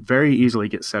can very easily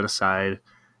get set aside,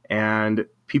 and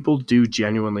people do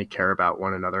genuinely care about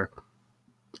one another.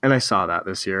 And I saw that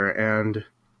this year, and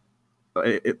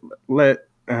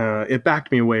it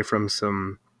backed me away from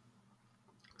some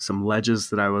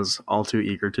ledges that I was all too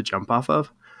eager to jump off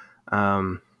of.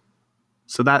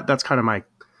 So that's kind of my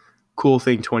cool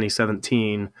thing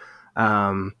 2017.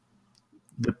 The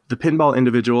pinball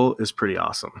individual is pretty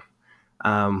awesome.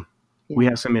 We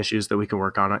have some issues that we can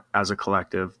work on as a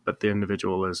collective, but the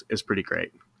individual is pretty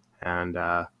great. And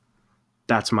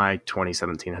that's my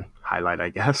 2017 highlight, I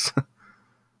guess.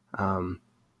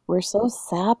 We're so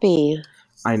sappy.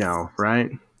 I know,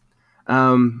 right?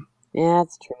 Yeah,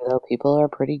 it's true though. People are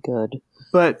pretty good.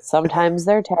 But sometimes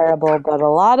they're terrible, but a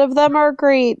lot of them are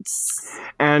great.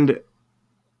 And,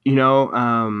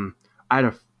 I had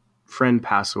a friend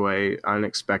pass away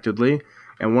unexpectedly.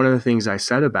 And one of the things I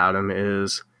said about him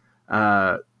is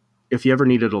if you ever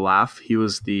needed a laugh, he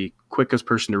was the quickest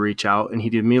person to reach out. And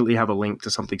he'd immediately have a link to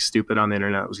something stupid on the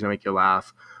internet that was going to make you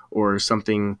laugh, or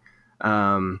something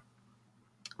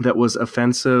that was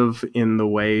offensive in the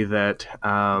way that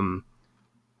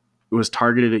it was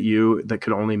targeted at you, that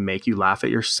could only make you laugh at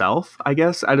yourself, I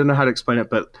guess. I don't know how to explain it,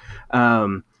 but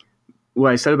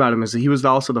what I said about him is that he was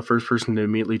also the first person to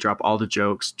immediately drop all the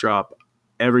jokes, drop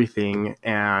everything,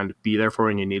 and be there for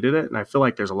when you needed it. And I feel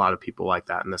like there's a lot of people like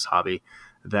that in this hobby,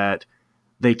 that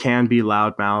they can be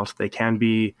loudmouth, they can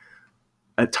be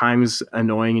at times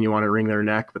annoying and you want to wring their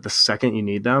neck, but the second you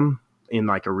need them in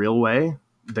like a real way,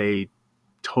 they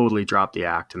totally drop the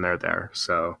act and they're there.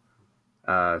 So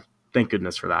thank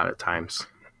goodness for that at times.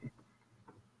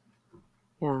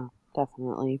 Yeah,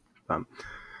 definitely.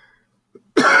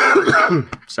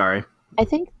 Sorry. I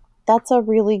think that's a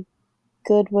really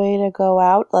good way to go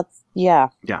out. Yeah.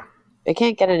 It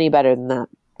can't get any better than that,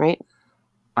 right?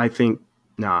 I think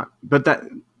not. But that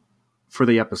for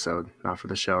the episode, not for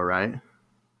the show, right?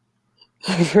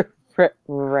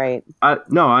 Right.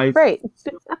 No, right.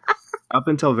 Up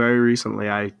until very recently,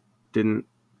 I didn't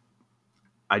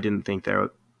think that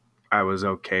I was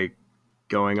okay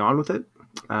going on with it.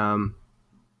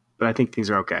 But I think things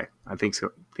are okay. I think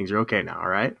things are okay now. All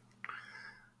right.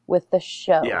 With the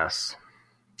show. Yes.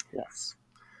 Yes.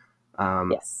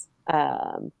 I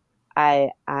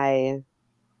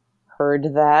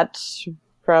heard that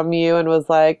from you and was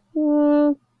like,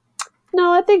 no,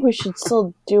 I think we should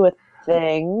still do a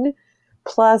thing.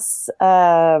 Plus,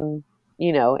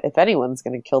 if anyone's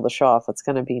going to kill the show off, it's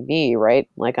going to be me, right?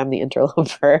 Like, I'm the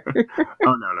interloper.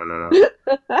 Oh, no.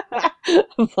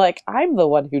 Like, I'm the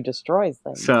one who destroys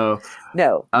things. So,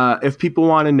 no. If people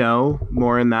want to know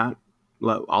more in that,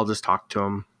 I'll just talk to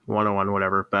them one-on-one,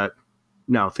 whatever. But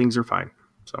no, things are fine.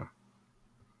 So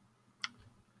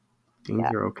things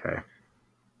are okay.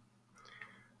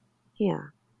 Yeah.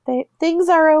 Things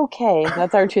are okay.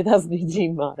 That's our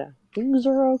 2018 motto. Things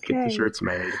are okay. Get the shirts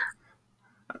made.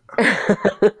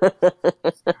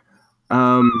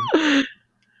 One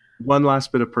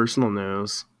last bit of personal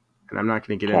news, and I'm not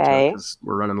going to get into it because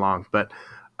we're running long, but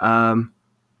I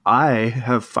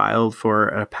have filed for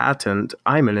a patent.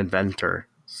 I'm an inventor,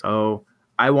 so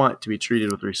I want to be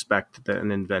treated with respect that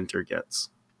an inventor gets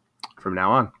from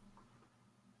now on.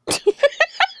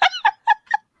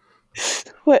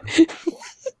 What?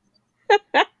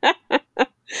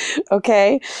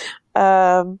 Okay.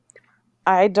 There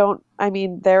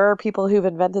are people who've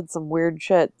invented some weird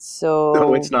shit, so...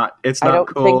 No, it's not. It's not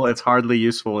cool. It's hardly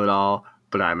useful at all,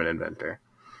 but I'm an inventor.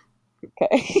 Okay.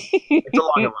 It's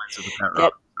along the lines of the pet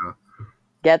rock. So.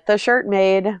 Get the shirt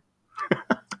made.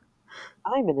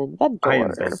 I'm an inventor. I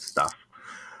invent stuff.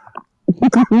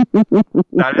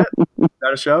 That it? Is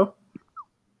that a show?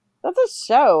 That's a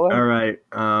show. All right.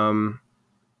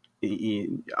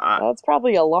 That's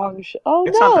probably a long show. Oh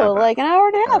no, like an hour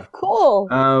and a half. Yeah. Cool.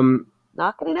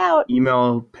 Knocking it out.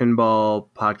 Email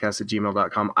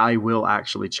pinballpodcast@gmail.com. I will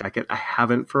actually check it. I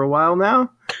haven't for a while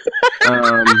now.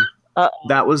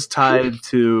 That was tied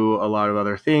to a lot of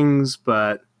other things,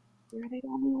 but you're the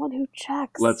only one who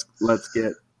checks. Let's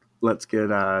get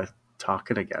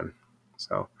talking again.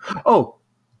 So,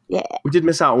 yeah, we did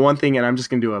miss out one thing, and I'm just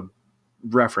gonna do a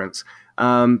reference.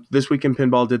 This Week in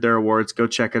Pinball did their awards. Go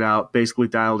check it out. Basically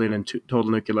dialed in and Total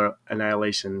Nuclear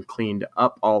Annihilation cleaned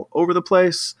up all over the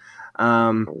place.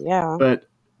 But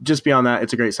just beyond that,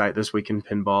 it's a great site, This Week in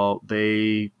Pinball.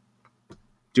 They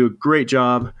do a great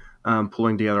job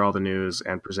pulling together all the news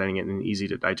and presenting it in an easy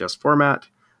to digest format.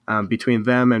 Between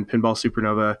them and Pinball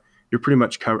Supernova, you're pretty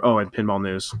much covered. Oh, and Pinball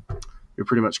News, you're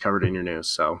pretty much covered in your news.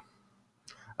 So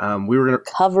we were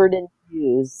covered in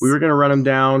news. We were gonna run them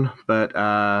down, but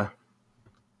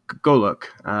go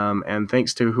look. And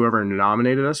thanks to whoever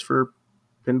nominated us for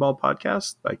Pinball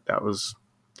Podcast. Like, that was,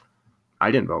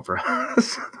 I didn't vote for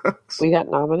us. We got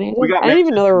nominated? I didn't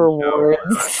even know there were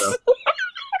awards.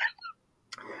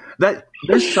 That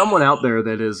there's someone out there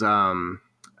that is some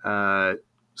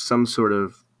sort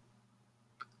of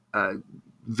uh,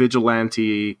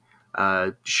 vigilante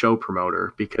show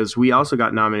promoter, because we also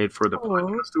got nominated for the Aw.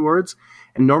 podcast awards,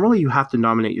 and normally you have to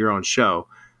nominate your own show.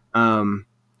 Um,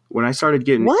 when I started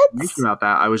getting What? information about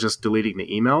that, I was just deleting the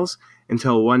emails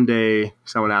until one day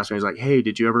someone asked me, he's like, "Hey,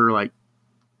 did you ever like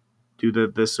do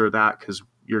this or that because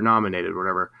you're nominated or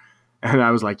whatever?" And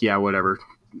I was like, "Yeah, whatever."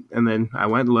 And then I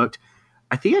went and looked.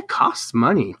 I think it costs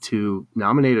money to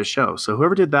nominate a show. So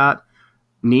whoever did that,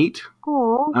 neat.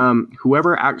 Aw.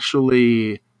 Whoever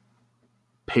actually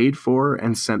paid for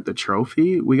and sent the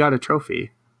trophy, we got a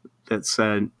trophy that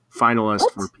said finalist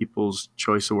What? for People's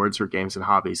Choice Awards for Games and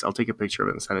Hobbies. I'll take a picture of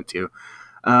it and send it to you.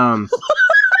 Um,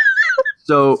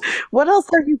 so What else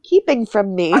are you keeping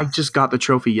from me? I just got the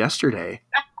trophy yesterday.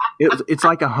 It's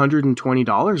like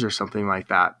 $120 or something like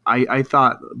that. I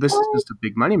thought this is just a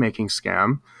big money making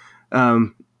scam.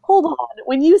 Hold on.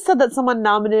 When you said that someone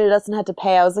nominated us and had to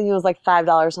pay, I was thinking it was like $5, and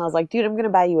I was like, dude, I'm going to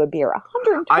buy you a beer.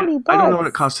 120 bucks. I don't know what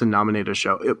it costs to nominate a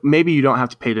show. Maybe you don't have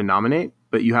to pay to nominate,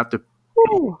 but you have to.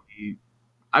 Ooh.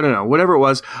 I don't know, whatever it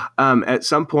was. At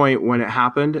some point when it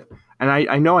happened, and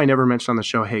I know I never mentioned on the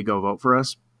show, "Hey, go vote for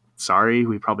us." Sorry,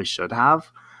 we probably should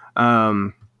have.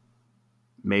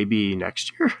 Maybe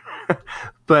next year.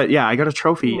 But yeah, I got a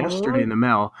trophy yesterday in the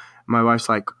mail. My wife's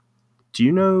like, "Do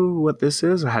you know what this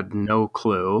is?" I had no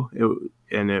clue.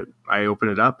 I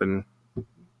opened it up, and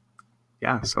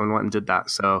yeah, someone went and did that.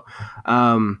 So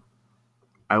I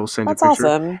will send you a That's picture.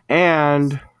 awesome.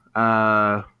 And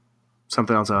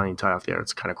something else I need to tie off the air.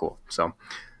 It's kind of cool. So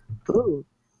Ooh.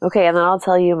 Okay, and then I'll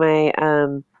tell you my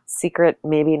secret,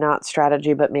 maybe not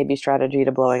strategy, but maybe strategy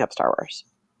to blowing up Star Wars.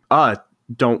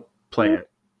 don't play it.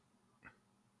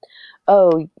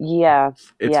 Oh, yeah.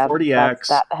 It's Yeah, 40x.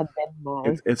 that had been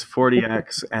my... It's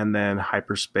 40x and then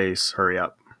hyperspace. Hurry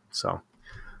up. So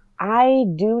I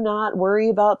do not worry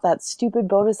about that stupid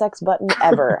bonus X button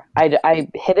ever. I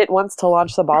hit it once to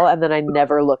launch the ball, and then I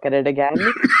never look at it again.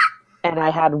 And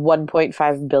I had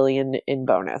 1.5 billion in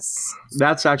bonus.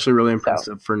 that's actually really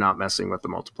impressive for not messing with the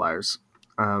multipliers.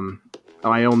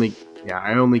 I only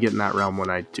get in that realm when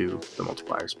I do the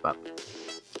multipliers. But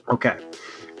okay,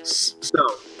 so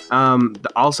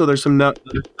also there's some other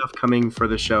stuff coming for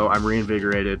the show. I'm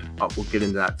reinvigorated. We'll get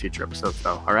into that in future episodes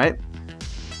though. All right.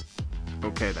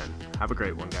 Okay then. Have a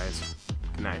great one, guys.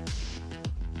 Good night.